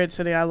really a great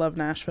city. I love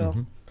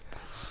Nashville.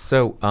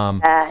 So,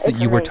 so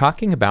you were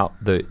talking about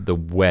the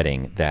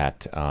wedding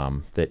that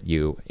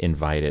you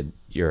invited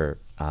your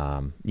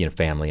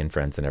family and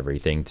friends and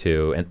everything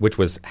to, and which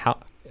was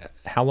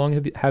how long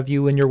have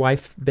you and your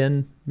wife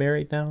been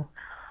married now?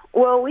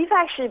 Well, we've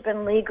actually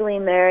been legally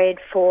married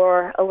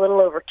for a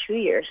little over 2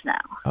 years now.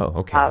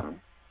 Oh, okay.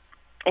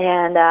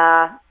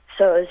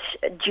 So it was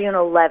June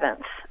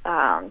 11th,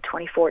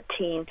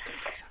 2014.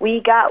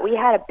 We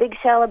had a big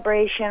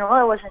celebration.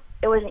 Well,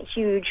 it wasn't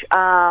huge.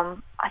 I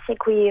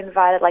think we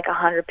invited like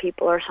 100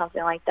 people or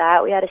something like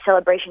that. We had a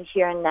celebration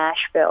here in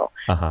Nashville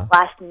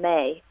last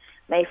May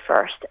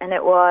 1st, and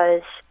it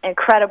was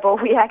incredible.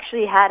 We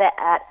actually had it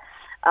at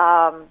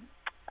an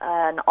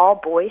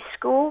all-boys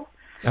school.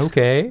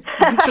 Okay.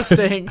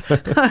 Interesting.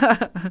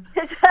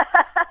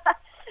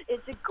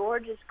 It's a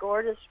gorgeous,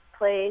 gorgeous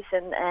place,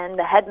 and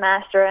the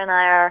headmaster and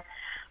I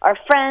are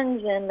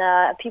friends, and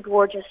people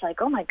were just like,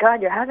 "Oh my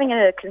God, you're having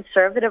a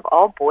conservative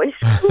all-boys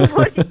school?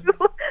 What are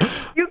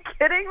you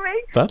kidding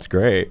me?" That's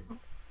great.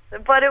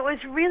 But it was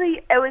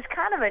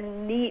kind of a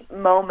neat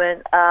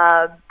moment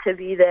to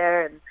be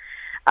there and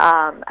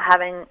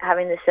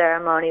having the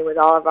ceremony with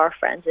all of our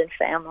friends and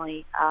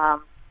family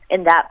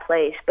in that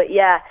place. But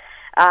yeah,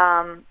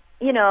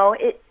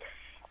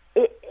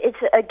 it's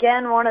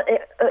again one of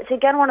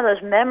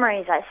those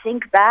memories. I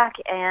think back,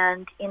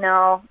 and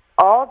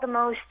all the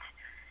most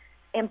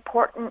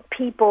important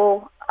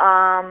people,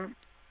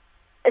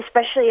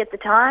 especially at the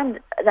time,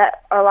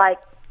 that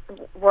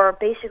were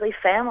basically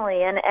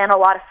family, and a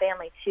lot of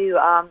family too.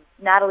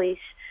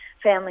 Natalie's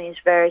family is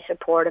very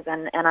supportive,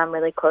 and I'm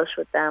really close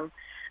with them.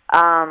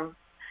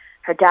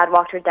 Her dad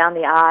walked her down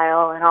the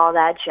aisle and all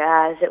that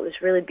jazz. It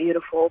was really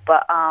beautiful,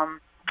 but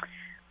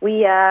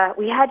we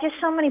had just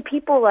so many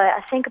people.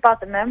 I think about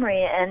the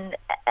memory, and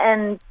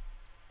I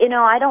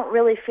don't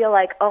really feel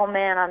like, oh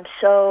man, I'm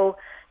so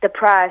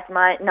deprived.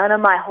 None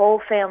of my whole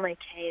family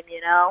came.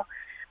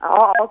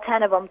 All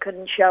 10 of them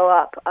couldn't show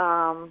up.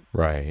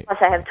 Right. Plus,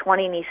 I have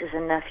 20 nieces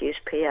and nephews.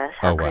 P.S.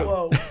 Oh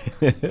wow.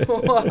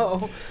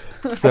 Whoa.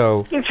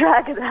 So keep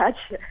track of that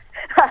shit.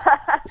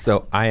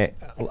 So I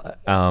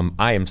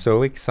am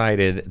so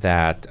excited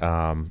that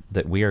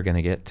that we are going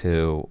to get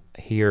to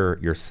hear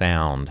your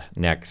sound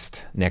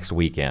next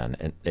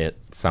weekend at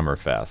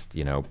Summerfest.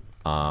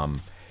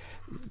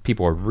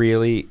 People are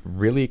really,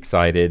 really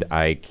excited.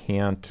 I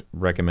can't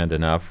recommend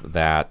enough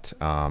that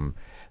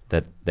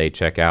that they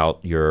check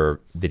out your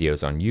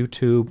videos on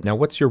YouTube. Now,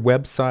 what's your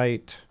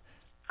website,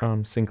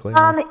 Sinclair?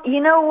 You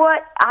know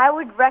what? I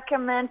would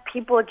recommend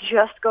people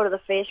just go to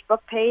the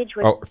Facebook page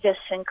with just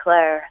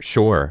Sinclair.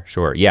 Sure.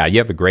 Yeah, you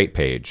have a great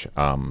page.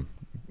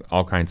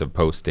 All kinds of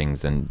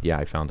postings, and yeah,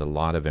 I found a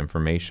lot of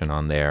information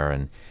on there,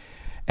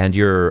 and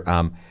your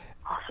awesome.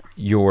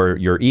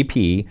 your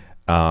EP,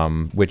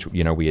 which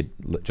we had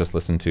just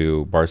listened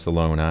to,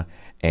 Barcelona,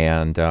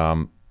 and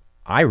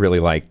I really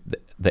like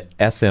the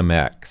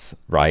SMX,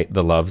 right?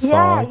 The love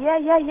song.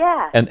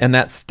 Yeah. And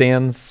that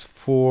stands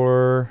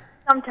for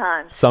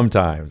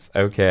Sometimes.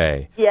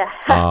 Okay. Yeah.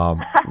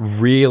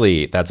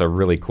 Really, that's a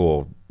really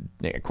cool.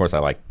 Of course, I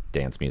like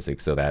dance music,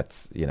 so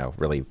that's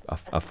really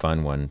a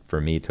fun one for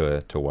me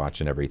to watch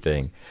and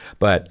everything.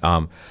 But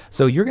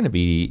so you're going to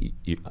be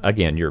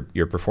again.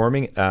 You're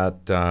performing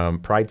at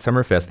Pride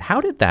Summerfest.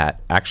 How did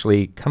that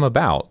actually come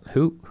about?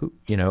 Who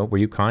were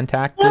you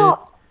contacted?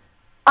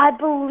 I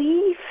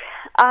believe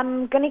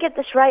I'm going to get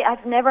this right.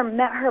 I've never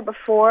met her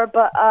before,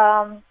 but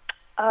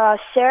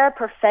Sarah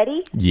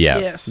Perfetti.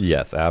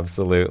 Yes,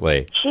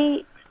 absolutely.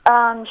 Sarah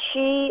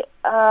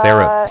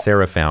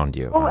found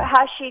you.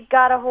 How she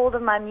got a hold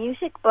of my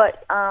music,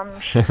 but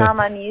she found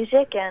my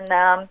music,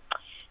 and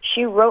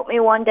she wrote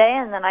me one day,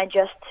 and then I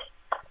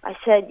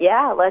said,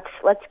 yeah,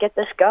 let's get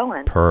this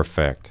going.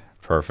 Perfect.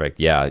 Perfect.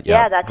 Yeah.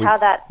 Yeah, that's how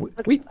that.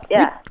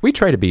 We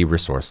try to be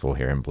resourceful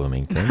here in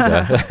Bloomington.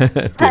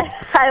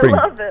 I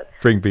love it.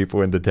 Bring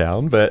people into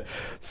town, but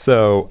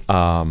so.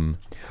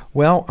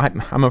 Well,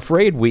 I'm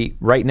afraid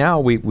right now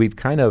we've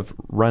kind of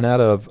run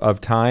out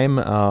of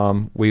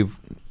time. We've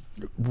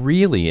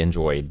really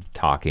enjoyed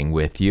talking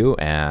with you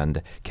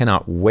and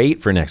cannot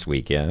wait for next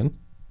weekend.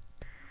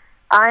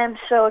 I am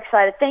so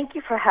excited. Thank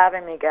you for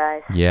having me,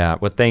 guys. Yeah,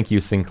 well, thank you,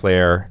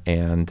 Sinclair.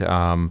 And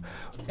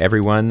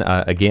everyone,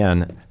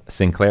 again,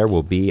 Sinclair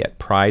will be at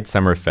Pride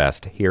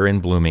Summerfest here in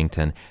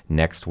Bloomington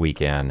next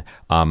weekend.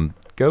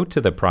 Go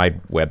to the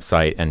Pride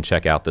website and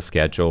check out the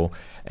schedule,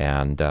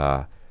 and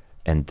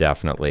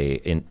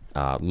definitely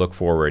look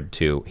forward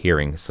to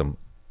hearing some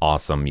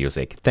awesome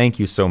music. Thank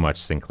you so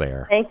much,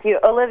 Sinclair. Thank you.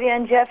 Olivia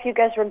and Jeff, you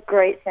guys were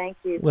great. Thank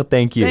you. Well,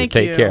 thank you.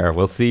 Take care.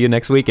 We'll see you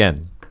next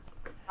weekend.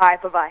 All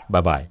right, bye-bye.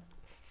 Bye-bye.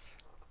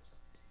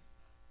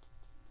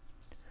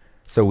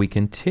 So we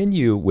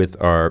continue with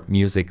our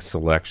music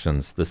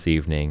selections this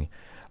evening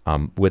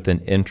with an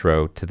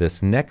intro to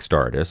this next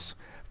artist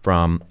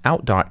from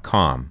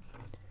out.com.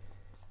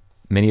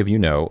 Many of you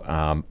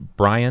know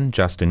Brian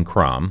Justin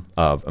Crum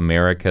of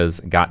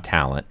America's Got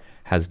Talent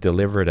has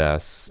delivered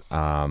us,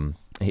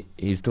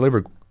 he's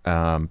delivered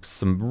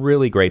some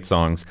really great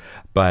songs,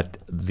 but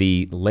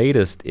the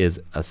latest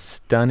is a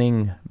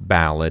stunning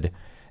ballad,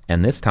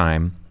 and this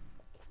time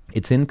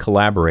it's in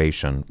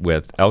collaboration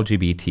with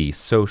LGBT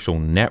social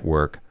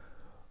network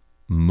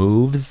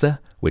Moves,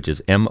 which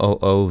is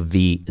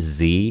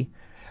MOOVZ,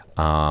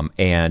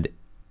 and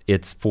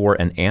it's for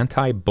an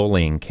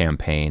anti-bullying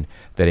campaign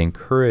that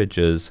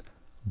encourages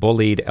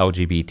bullied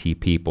LGBT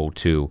people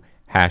to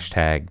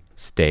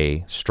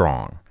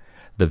 #StayStrong.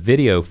 The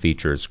video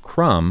features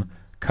Crum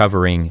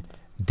covering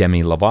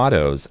Demi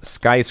Lovato's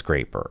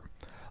Skyscraper,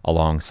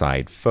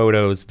 alongside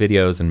photos,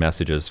 videos, and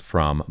messages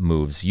from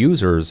Move's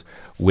users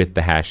with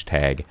the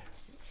hashtag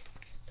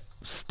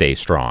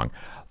 #StayStrong.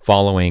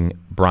 Following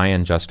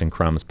Brian Justin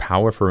Crum's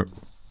powerful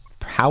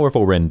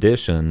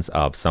renditions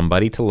of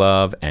Somebody to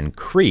Love and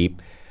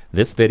Creep,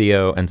 this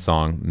video and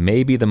song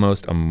may be the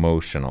most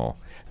emotional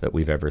that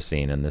we've ever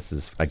seen. And this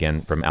is,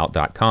 again, from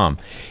out.com.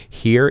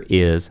 Here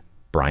is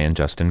Brian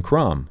Justin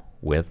Crum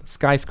with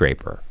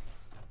Skyscraper.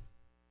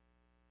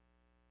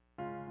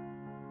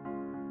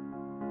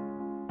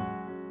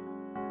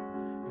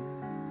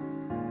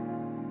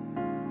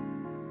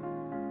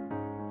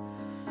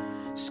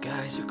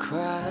 Skies are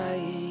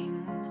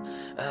crying,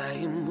 I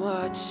am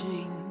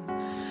watching,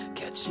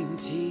 catching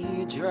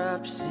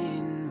teardrops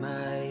in my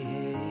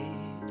head.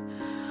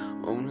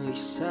 Only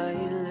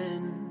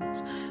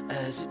silence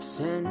as it's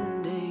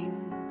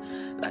ending,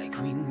 like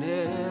we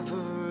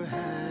never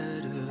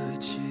had a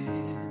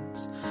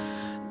chance.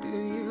 Do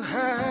you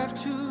have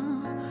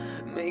to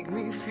make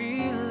me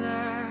feel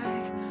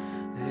like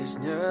there's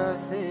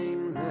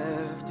nothing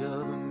left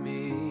of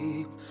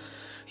me?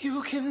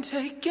 You can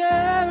take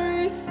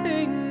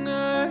everything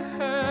I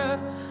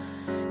have,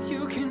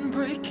 you can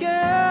break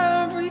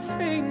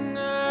everything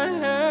I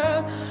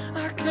have,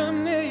 like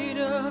I'm made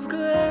of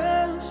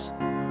glass,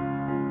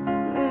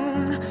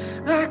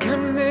 like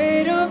I'm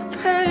made of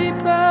paper.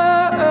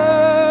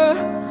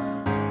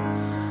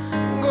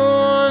 Go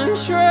on,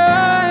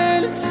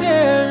 try to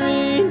tear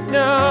me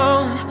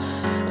down,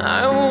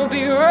 I will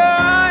be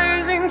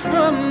rising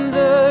from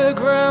the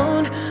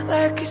ground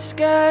like a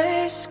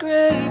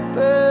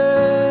skyscraper.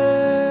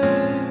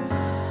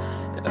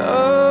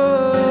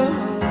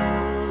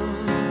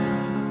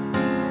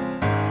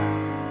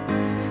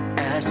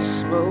 As the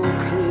smoke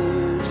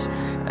clears,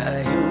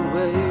 I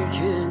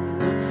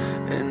awaken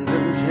and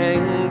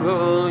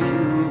untangle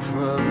you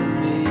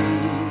from me.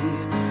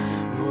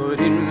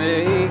 Would it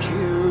make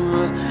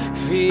you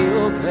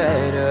feel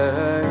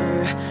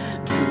better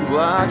to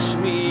watch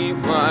me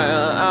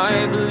while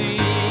I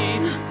bleed?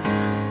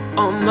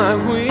 On my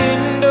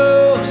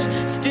windows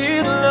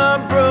still are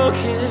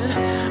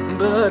broken,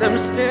 but I'm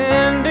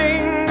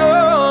standing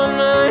on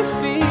my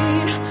feet.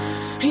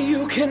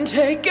 You can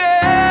take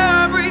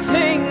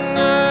everything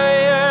I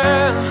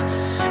am,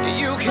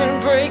 you can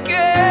break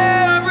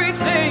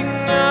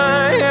everything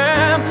I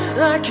am,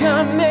 like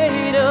I'm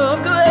made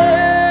of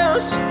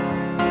glass,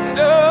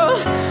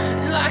 oh,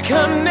 like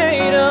I'm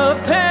made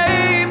of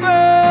paper.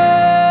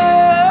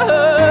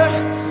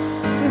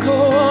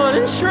 Go on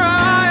and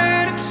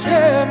try to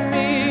tear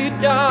me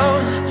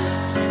down,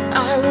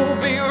 I will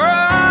be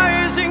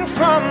rising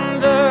from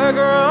the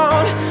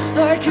ground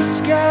like a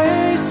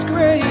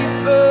skyscraper,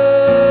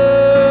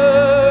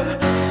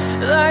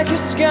 like a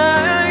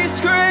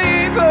skyscraper.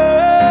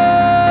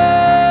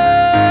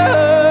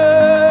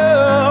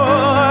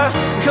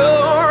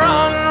 Go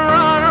run,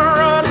 run,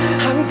 run,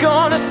 I'm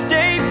gonna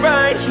stay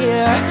right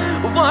here,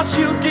 watch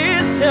you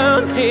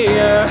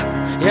disappear,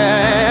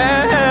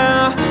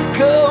 yeah.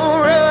 Go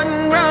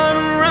run,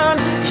 run, run,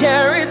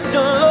 yeah, it's a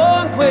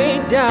long way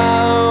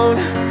down,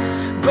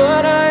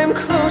 but I'm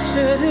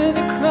closer to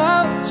the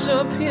clouds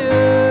up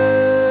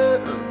here.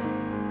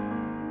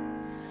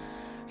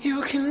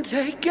 You can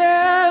take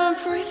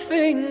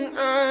everything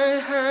I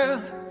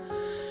have,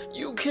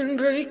 you You can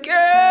break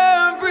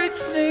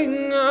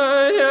everything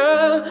I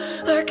am,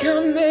 like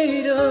I'm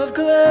made of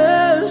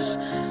glass.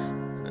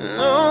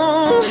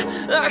 No,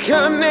 like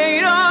I'm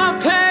made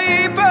of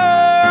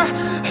paper.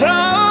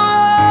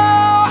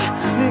 Oh,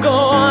 go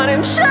on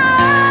and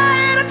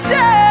try to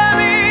tear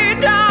me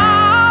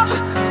down.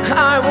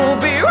 I will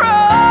be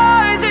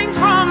rising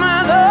from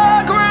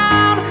the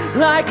ground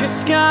like a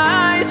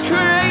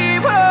skyscraper.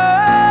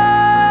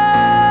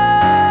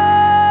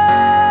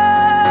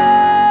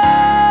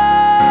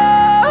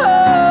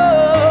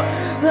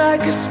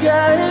 Like a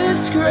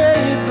skyscraper,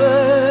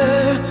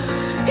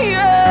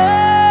 yeah,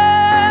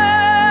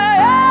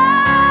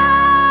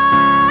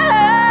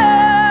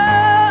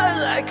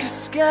 like a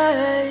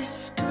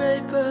skyscraper.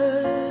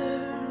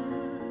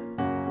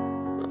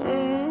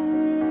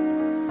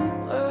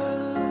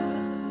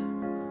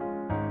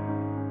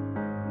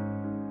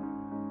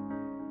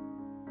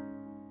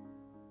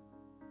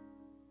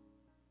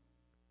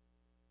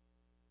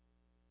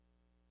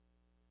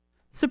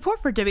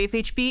 Support for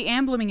WFHB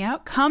and Blooming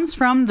Out comes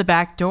from The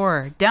Back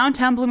Door,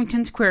 downtown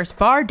Bloomington's queerest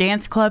bar,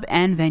 dance club,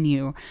 and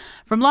venue.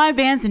 From live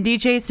bands and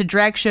DJs to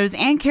drag shows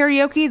and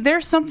karaoke,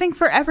 there's something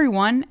for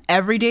everyone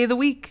every day of the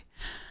week.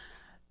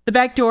 The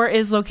Back Door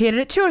is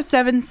located at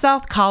 207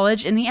 South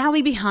College in the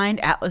alley behind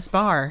Atlas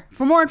Bar.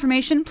 For more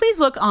information, please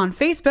look on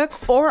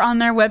Facebook or on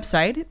their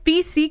website,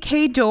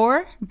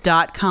 bckdoor.com.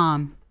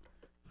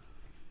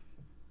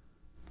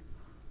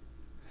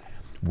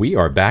 We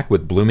are back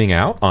with Blooming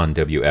Out on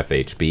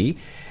WFHB,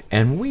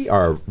 and we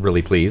are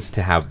really pleased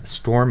to have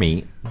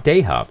Storme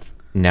Dayhuff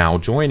now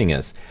joining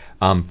us.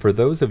 For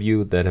those of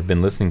you that have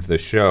been listening to the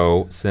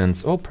show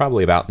since,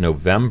 probably about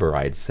November,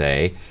 I'd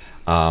say,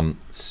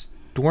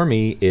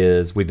 Storme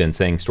is, we've been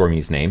saying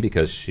Storme's name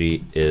because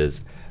she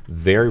is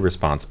very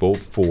responsible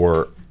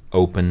for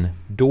Open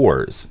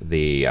Doors,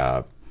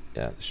 the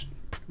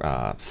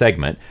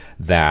segment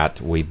that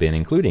we've been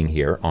including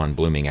here on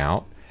Blooming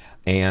Out.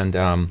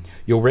 And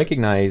you'll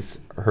recognize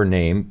her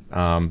name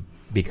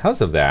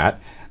because of that.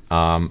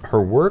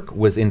 Her work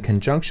was in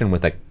conjunction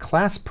with a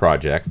class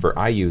project for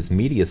IU's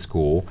Media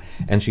School,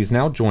 and she's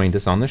now joined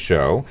us on the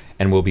show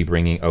and will be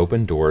bringing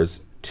Open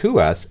Doors to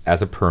us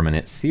as a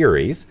permanent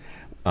series,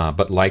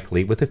 but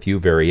likely with a few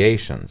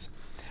variations.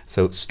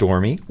 So,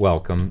 Storme,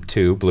 welcome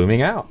to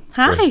Blooming Out.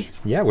 Hi.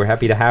 We're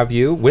happy to have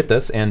you with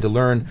us and to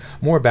learn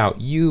more about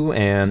you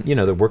and,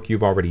 the work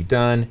you've already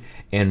done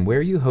and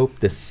where you hope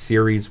this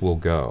series will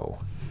go.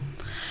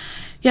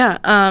 Yeah,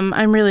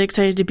 I'm really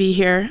excited to be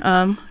here.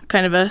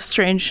 Kind of a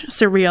strange,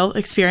 surreal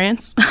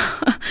experience.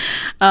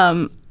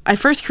 I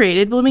first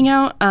created Blooming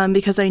Out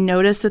because I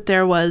noticed that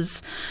there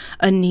was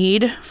a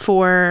need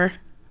for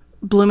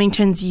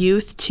Bloomington's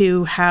youth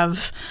to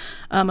have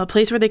a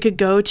place where they could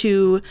go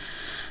to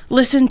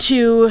listen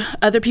to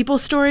other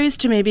people's stories,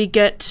 to maybe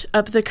get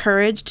up the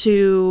courage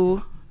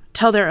to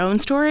tell their own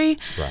story.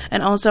 Right.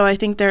 And also I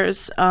think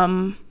there's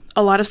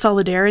a lot of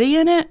solidarity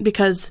in it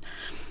because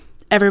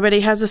everybody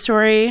has a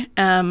story,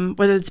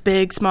 whether it's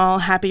big, small,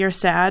 happy, or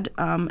sad,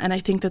 and I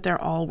think that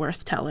they're all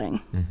worth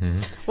telling. Mm-hmm.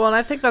 Well, and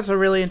I think that's a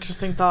really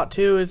interesting thought,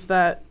 too, is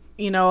that,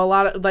 a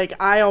lot of,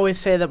 I always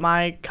say that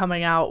my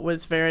coming out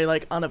was very,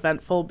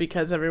 uneventful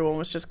because everyone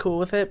was just cool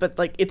with it, but,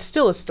 it's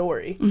still a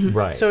story. Mm-hmm.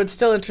 Right. So it's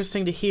still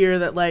interesting to hear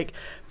that,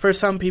 for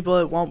some people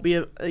it won't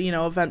be,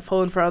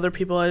 eventful, and for other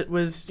people it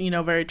was,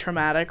 very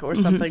traumatic or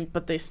something,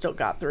 but they still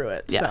got through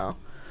it, Yeah. so...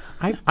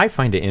 I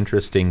find it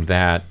interesting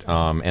that,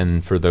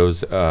 and for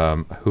those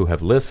who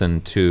have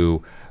listened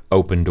to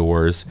Open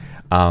Doors,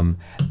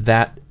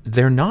 that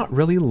they're not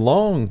really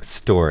long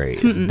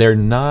stories. Mm-mm. They're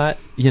not,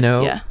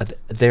 Yeah.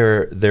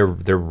 they're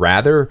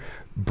rather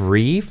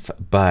brief,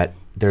 but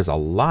there's a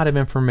lot of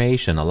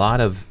information, a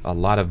lot of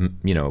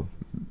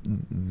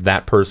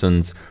that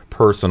person's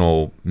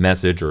personal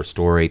message or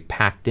story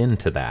packed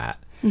into that.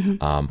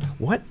 Mm-hmm.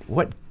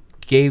 What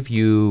gave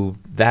you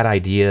that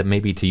idea,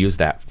 maybe to use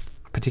that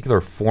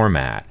particular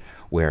format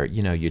where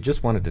you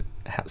just wanted to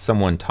have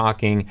someone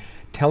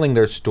telling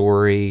their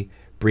story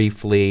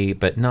briefly,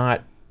 but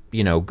not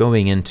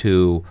going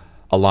into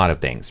a lot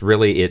of things?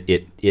 Really,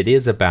 it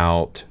is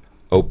about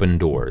open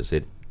doors.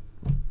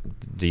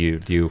 Do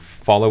you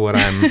follow what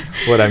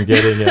I'm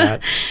getting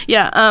at?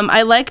 Yeah,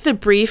 I like the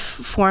brief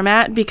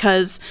format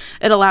because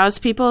it allows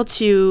people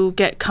to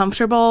get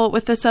comfortable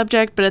with the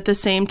subject, but at the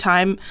same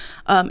time,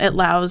 it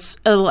allows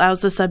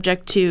the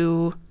subject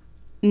to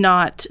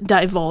not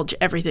divulge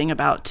everything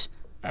about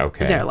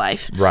their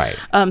life. Right.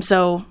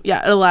 So,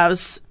 yeah, it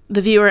allows the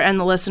viewer and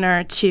the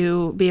listener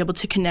to be able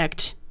to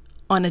connect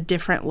on a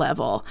different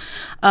level.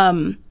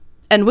 And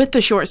with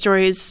the short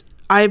stories,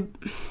 I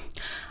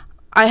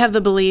have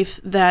the belief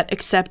that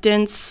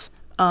acceptance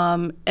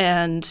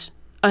and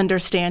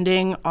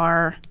understanding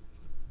are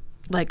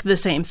the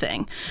same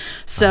thing.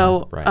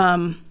 So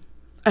right.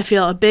 I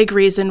feel a big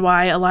reason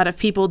why a lot of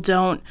people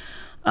don't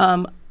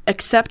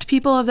accept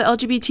people of the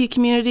LGBT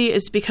community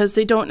is because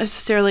they don't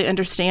necessarily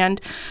understand.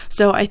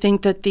 So I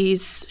think that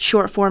these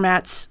short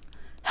formats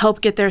help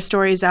get their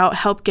stories out,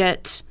 help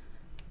get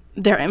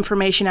their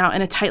information out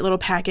in a tight little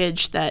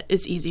package that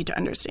is easy to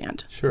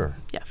understand. Sure.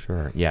 Yeah.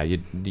 Sure. Yeah.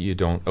 You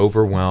don't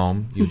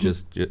overwhelm. You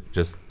just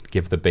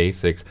give the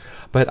basics.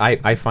 But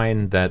I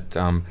find that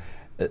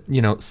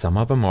some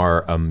of them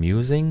are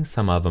amusing,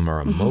 some of them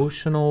are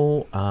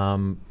emotional.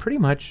 Pretty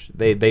much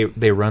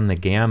they run the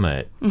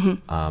gamut.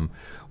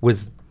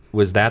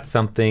 Was that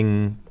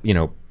something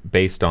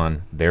based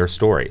on their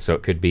story? So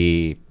it could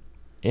be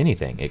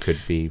anything. It could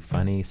be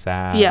funny,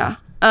 sad. Yeah.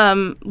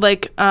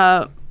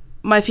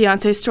 My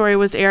fiance's story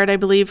was aired, I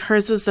believe.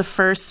 Hers was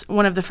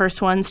one of the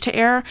first ones to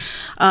air.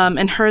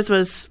 And hers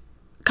was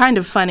kind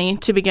of funny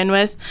to begin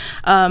with.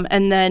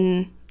 And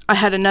then I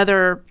had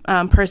another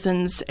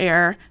person's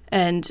air,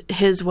 and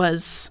his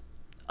was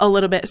a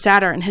little bit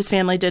sadder, and his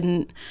family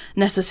didn't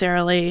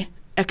necessarily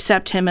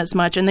accept him as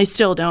much, and they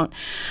still don't.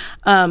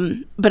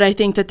 But I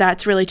think that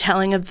that's really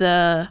telling of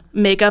the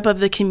makeup of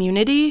the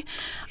community.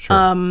 Sure.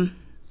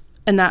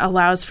 And that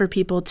allows for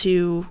people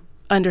to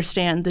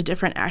understand the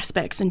different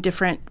aspects and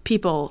different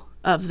people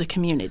of the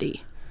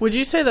community. Would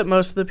you say that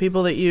most of the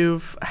people that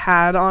you've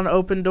had on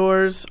Open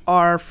Doors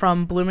are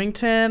from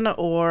Bloomington,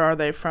 or are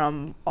they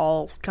from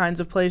all kinds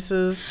of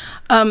places?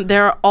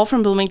 They're all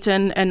from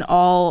Bloomington and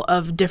all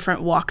of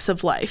different walks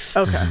of life.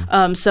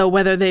 Okay. So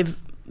whether they've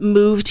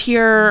moved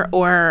here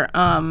or,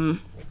 I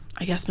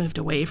guess, moved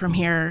away from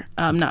here,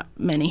 not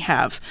many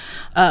have,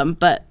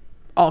 but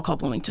all call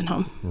Bloomington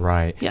home.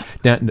 Right. Yeah.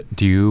 Now,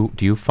 do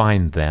you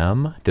find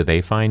them? Do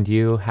they find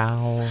you?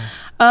 How?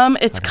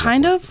 It's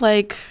kind of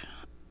like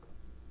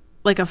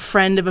a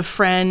friend of a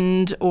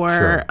friend,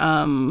 or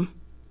Sure.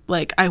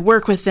 like I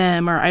work with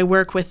them, or I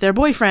work with their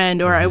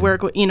boyfriend, or I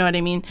work with, you know what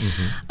I mean?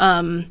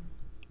 And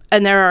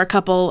there are a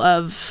couple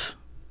of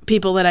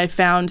people that I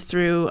found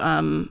through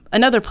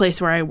another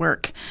place where I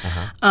work.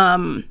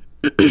 And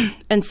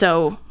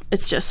so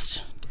it's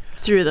just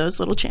through those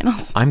little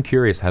channels. I'm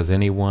curious, has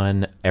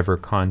anyone ever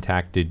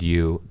contacted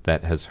you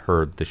that has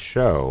heard the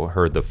show,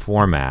 heard the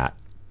format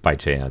by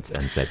chance,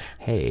 and said,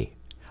 hey,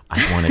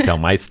 I want to tell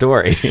my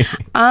story?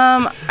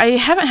 I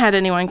haven't had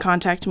anyone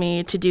contact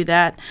me to do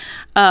that.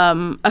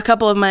 A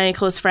couple of my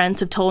close friends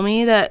have told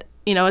me that,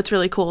 it's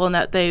really cool and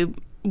that they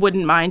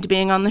wouldn't mind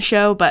being on the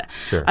show, but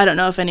Sure. I don't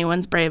know if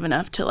anyone's brave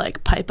enough to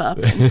pipe up.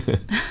 And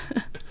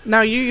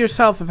Now, you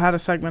yourself have had a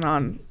segment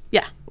on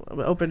yeah.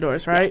 Open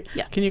Doors, right?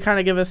 Yeah. Can you kind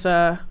of give us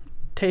a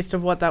taste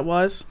of what that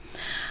was?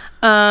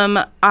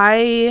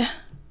 I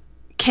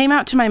came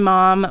out to my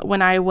mom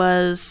when I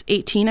was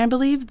 18, I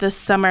believe, the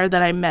summer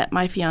that I met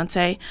my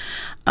fiance.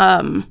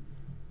 And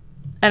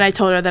I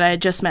told her that I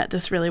had just met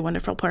this really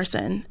wonderful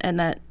person, and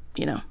that,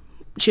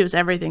 she was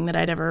everything that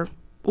I'd ever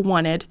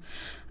wanted.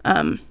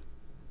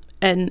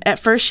 And at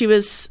first she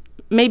was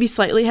maybe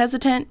slightly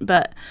hesitant,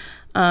 but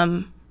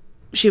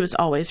she was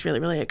always really,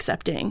 really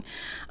accepting,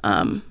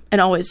 and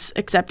always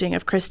accepting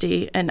of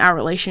Christy and our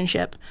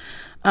relationship.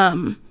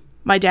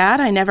 My dad,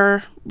 I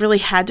never really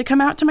had to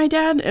come out to my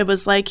dad. It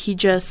was like he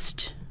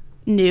just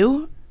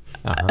knew.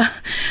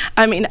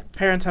 I mean,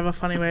 Parents have a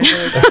funny way of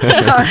doing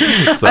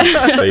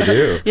that. They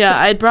do. yeah,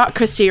 I'd brought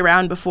Christy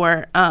around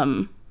before,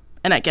 and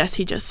I guess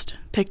he just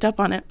picked up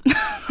on it.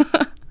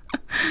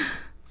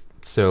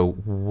 So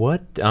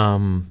what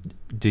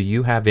do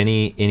you have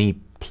any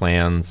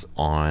plans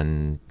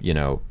on,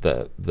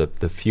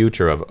 the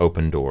future of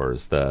Open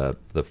Doors, the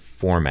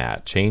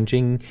format,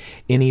 changing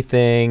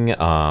anything,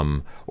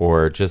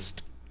 or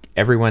just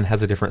everyone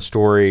has a different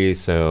story,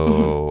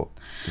 so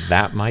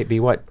that might be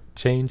what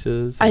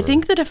changes? I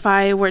think that if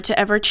I were to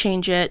ever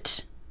change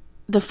it,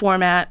 the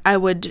format, I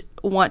would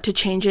want to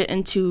change it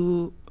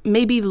into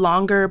maybe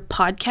longer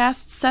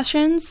podcast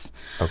sessions,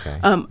 or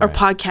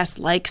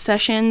podcast-like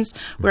sessions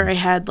where I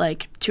had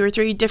 2 or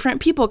 3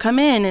 different people come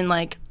in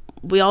and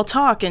we all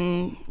talk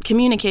and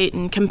communicate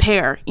and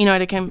compare. You know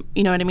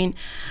what I mean?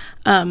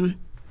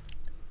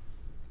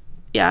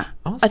 Yeah.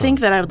 Awesome. I think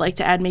that I would like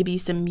to add maybe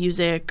some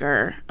music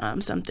or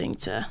something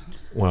to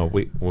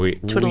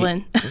twiddle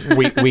in.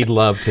 We'd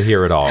love to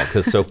hear it all,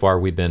 because so far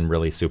we've been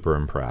really super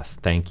impressed.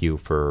 Thank you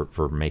for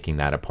making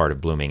that a part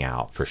of Blooming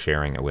Out, for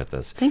sharing it with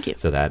us. Thank you.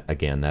 So that,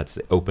 again, that's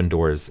Open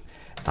Doors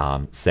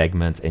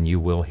segments, and you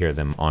will hear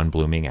them on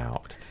Blooming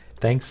Out.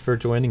 Thanks for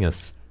joining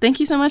us. Thank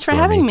you so much for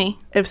Storme. having me.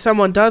 If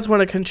someone does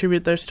want to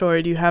contribute their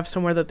story, do you have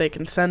somewhere that they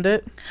can send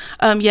it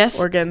Yes.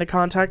 or get into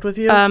contact with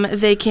you?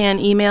 They can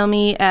email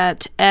me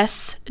at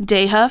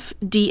sdayhuff,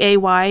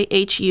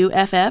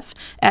 DAYHUFF,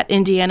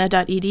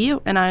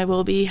 @indiana.edu, and I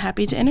will be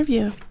happy to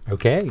interview.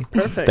 Okay.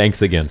 Perfect.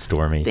 Thanks again,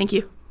 Storme. Thank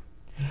you.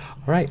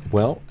 All right.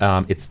 Well,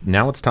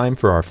 it's time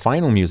for our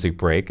final music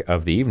break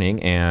of the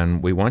evening,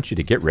 and we want you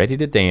to get ready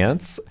to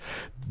dance.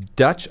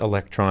 Dutch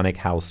electronic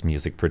house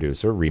music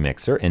producer,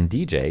 remixer, and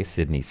DJ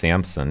Sidney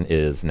Sampson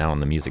is now in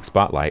the music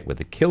spotlight with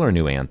a killer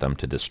new anthem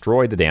to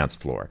destroy the dance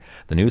floor.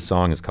 The new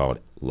song is called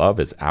Love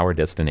is Our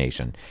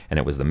Destination, and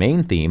it was the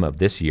main theme of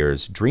this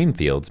year's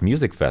Dreamfields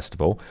Music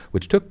Festival,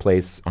 which took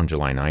place on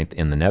July 9th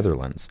in the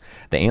Netherlands.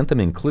 The anthem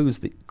includes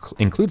the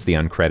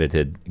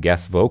uncredited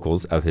guest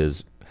vocals of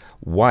his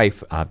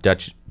wife,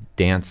 Dutch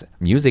dance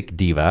music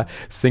diva,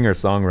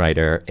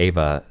 singer-songwriter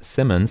Ava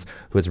Simmons,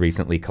 who has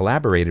recently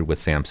collaborated with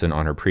Sampson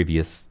on her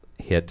previous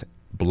hit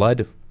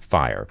Blood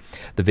Fire.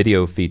 The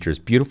video features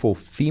beautiful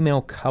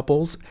female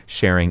couples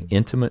sharing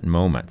intimate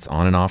moments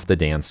on and off the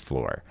dance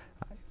floor.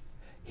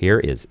 Here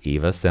is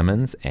Ava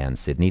Simmons and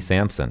Sidney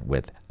Sampson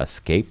with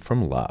Escape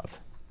from Love.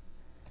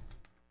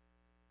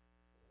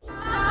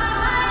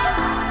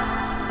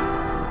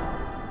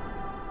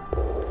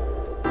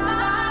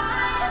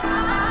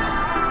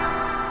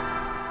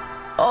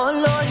 Oh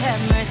Lord,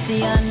 have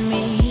mercy on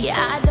me.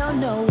 I don't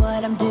know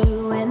what I'm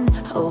doing.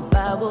 Hope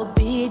I will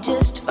be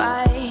just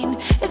fine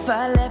if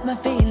I let my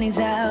feelings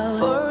out.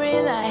 For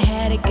real, I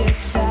had a good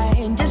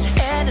time. Just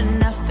had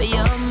enough of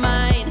your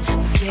mind.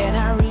 Can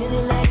I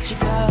really let you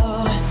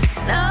go?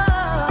 No.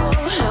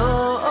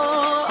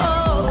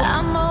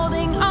 I'm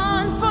holding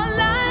on for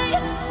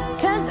life,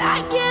 'cause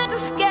I can't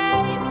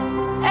escape.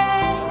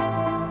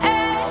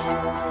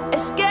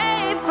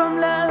 Escape from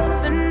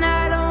love, and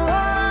I don't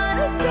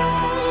wanna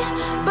die,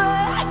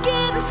 but I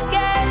can't escape.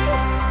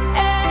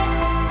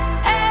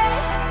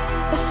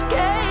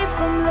 Escape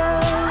from love.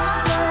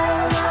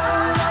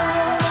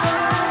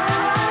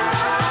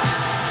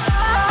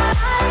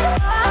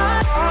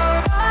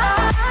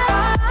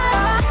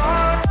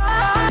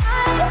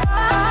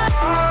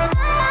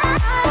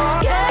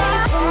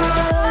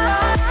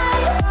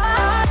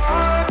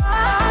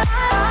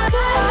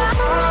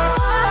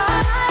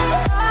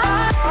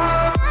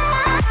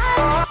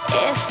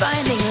 If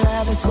finding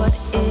love is what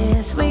it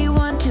is, we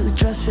want to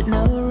trust with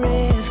no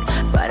risk,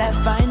 but I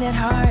find it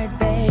hard,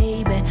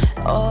 baby.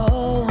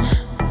 Oh,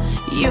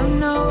 you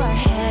know I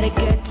had a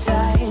good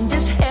time,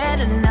 just had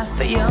enough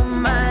of your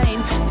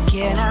mind.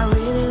 Can I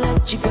really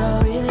let you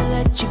go, really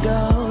let you go,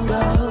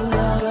 go,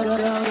 go, go,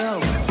 go, go.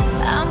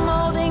 I'm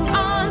holding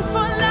on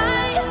for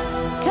life,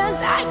 'cause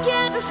I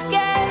can't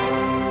escape.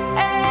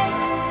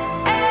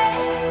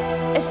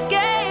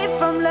 Escape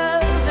from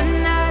love,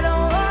 and I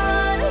don't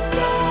wanna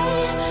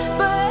die,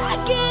 but I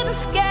can't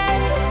escape.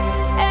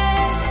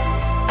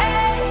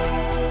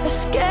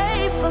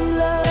 Escape from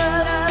love.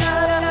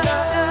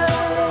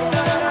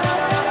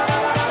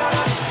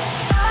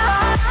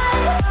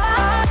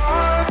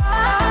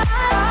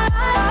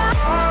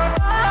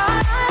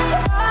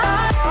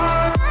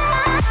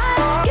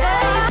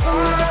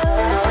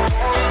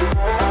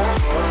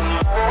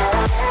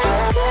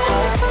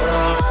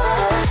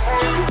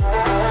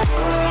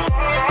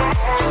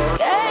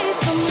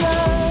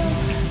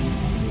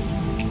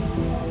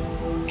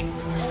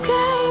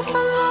 Escape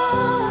from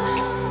love.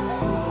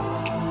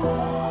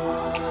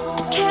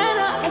 I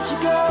cannot let you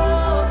go.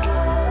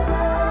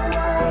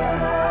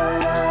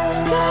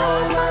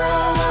 Escape from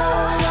love.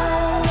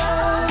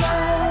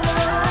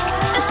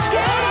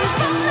 Escape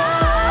from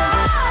love.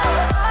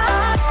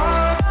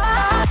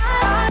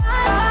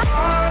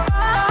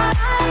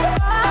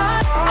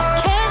 I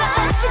cannot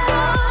let you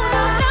go.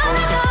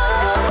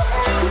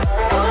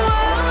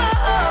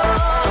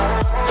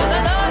 No,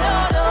 no, no,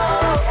 no.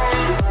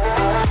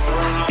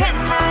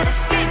 Cannot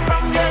escape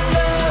from your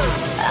love.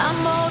 I'm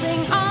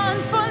holding on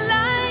for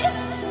life,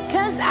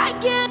 'cause I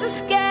can't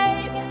escape.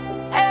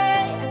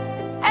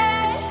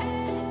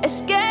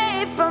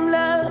 Escape from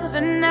love,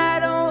 and I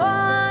don't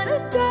wanna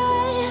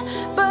die,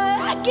 but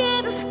I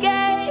can't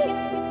escape.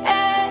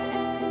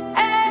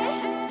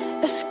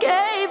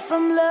 Escape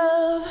from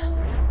love.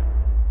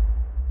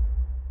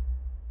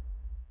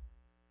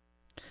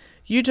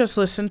 You just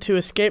listened to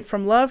Escape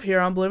from Love here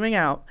on Blooming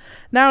Out.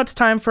 Now it's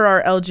time for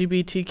our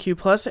LGBTQ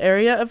plus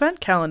area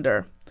event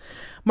calendar.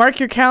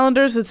 Mark your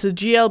calendars as the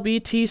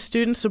GLBT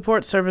Student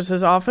Support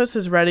Services Office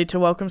is ready to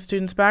welcome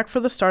students back for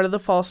the start of the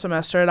fall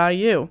semester at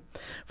IU.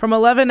 From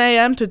 11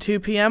 a.m. to 2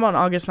 p.m. on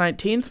August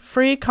 19th,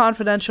 free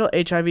confidential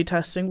HIV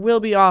testing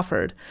will be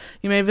offered.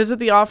 You may visit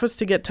the office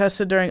to get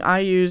tested during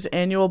IU's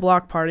annual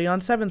block party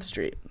on 7th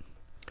Street.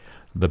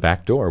 The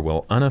Back Door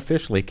will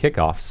unofficially kick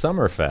off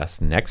Summerfest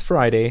next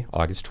Friday,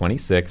 August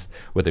 26th,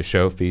 with a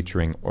show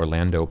featuring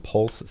Orlando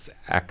Pulse's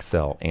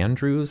Axel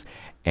Andrews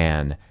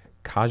and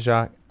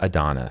Kaja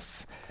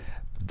Adonis.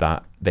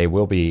 They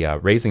will be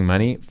raising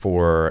money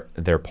for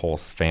their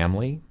Pulse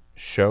family.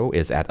 Show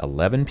is at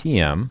 11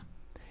 p.m.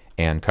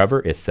 and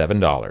cover is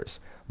 $7.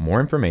 More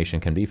information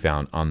can be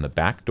found on the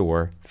Back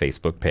Door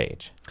Facebook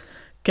page.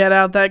 Get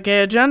out that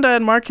gay agenda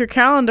and mark your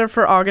calendar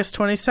for August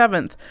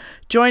 27th.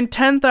 Join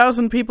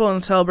 10,000 people in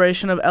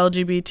celebration of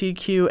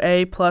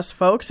LGBTQA plus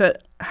folks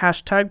at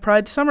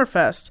 #Pride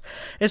Summerfest.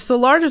 It's the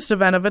largest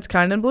event of its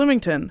kind in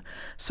Bloomington.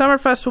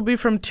 Summerfest will be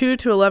from 2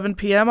 to 11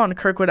 p.m. on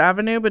Kirkwood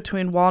Avenue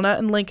between Walnut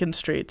and Lincoln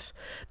Streets.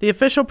 The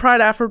official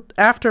Pride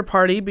after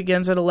party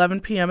begins at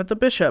 11 p.m. at the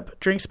Bishop.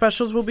 Drink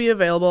specials will be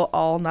available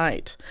all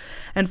night.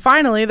 And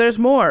finally, there's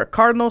more.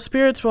 Cardinal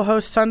Spirits will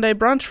host Sunday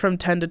brunch from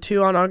 10 to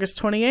 2 on August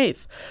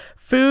 28th.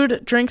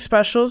 Food, drink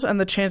specials, and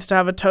the chance to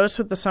have a toast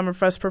with the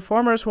Summerfest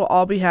performers will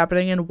all be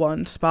happening in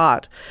one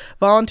spot.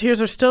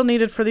 Volunteers are still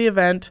needed for the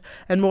event,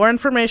 and more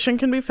information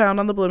can be found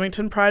on the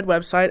Bloomington Pride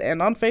website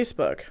and on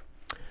Facebook.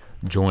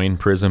 Join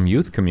Prism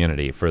Youth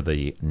Community for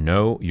the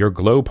Know Your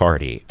Glow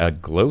Party, a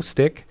glow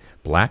stick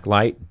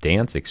blacklight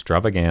dance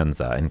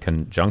extravaganza in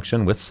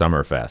conjunction with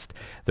Summerfest.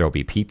 There will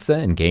be pizza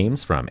and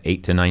games from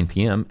 8 to 9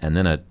 p.m. and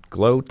then a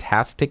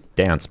glow-tastic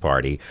dance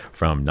party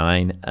from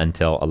 9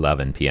 until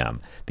 11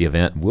 p.m. The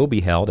event will be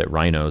held at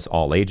Rhino's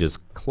All Ages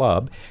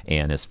Club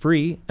and is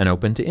free and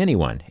open to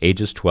anyone,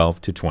 ages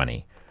 12 to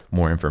 20.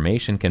 More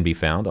information can be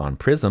found on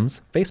Prism's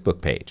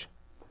Facebook page.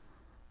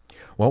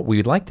 Well,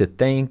 we'd like to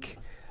thank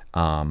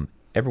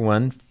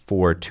everyone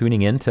for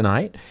tuning in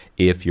tonight.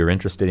 If you're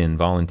interested in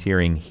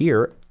volunteering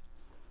here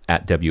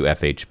at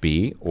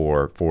WFHB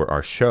or for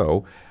our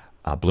show,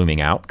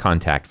 Blooming Out,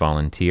 contact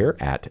volunteer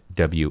at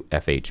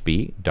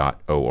wfhb.org.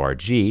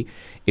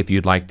 If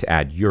you'd like to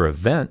add your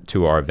event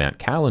to our event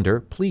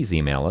calendar, please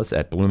email us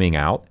at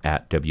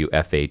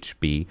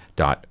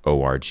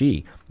bloomingout@wfhb.org.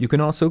 You can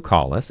also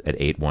call us at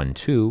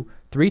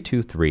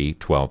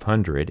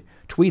 812-323-1200,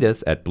 tweet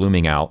us at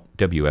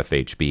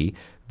bloomingoutwfhb,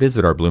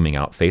 visit our Blooming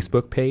Out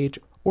Facebook page,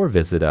 or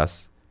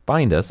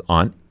find us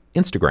on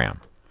Instagram.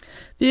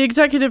 The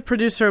executive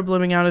producer of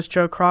Blooming Out is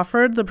Joe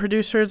Crawford. The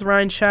producer is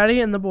Ryne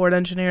Shadday, and the board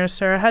engineer is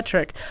Sarah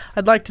Hetrick.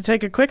 I'd like to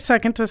take a quick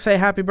second to say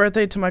happy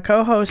birthday to my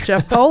co-host,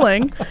 Jeff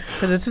Poling,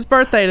 because it's his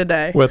birthday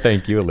today. Well,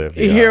 thank you,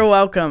 Olivia. You're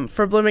welcome.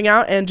 For Blooming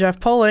Out and Jeff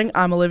Poling,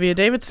 I'm Olivia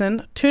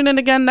Davidson. Tune in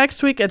again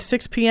next week at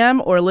 6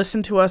 p.m. or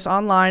listen to us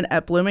online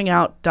at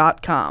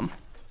bloomingout.com.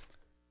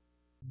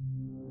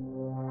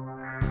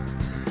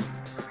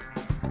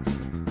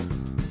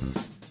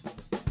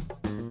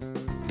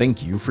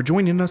 Thank you for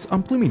joining us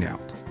on Blooming Out.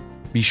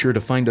 Be sure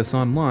to find us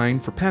online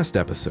for past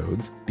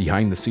episodes,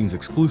 behind-the-scenes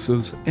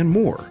exclusives, and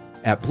more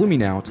at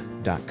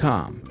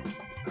bloomingout.com.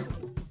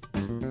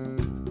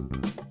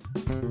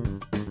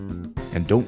 And don't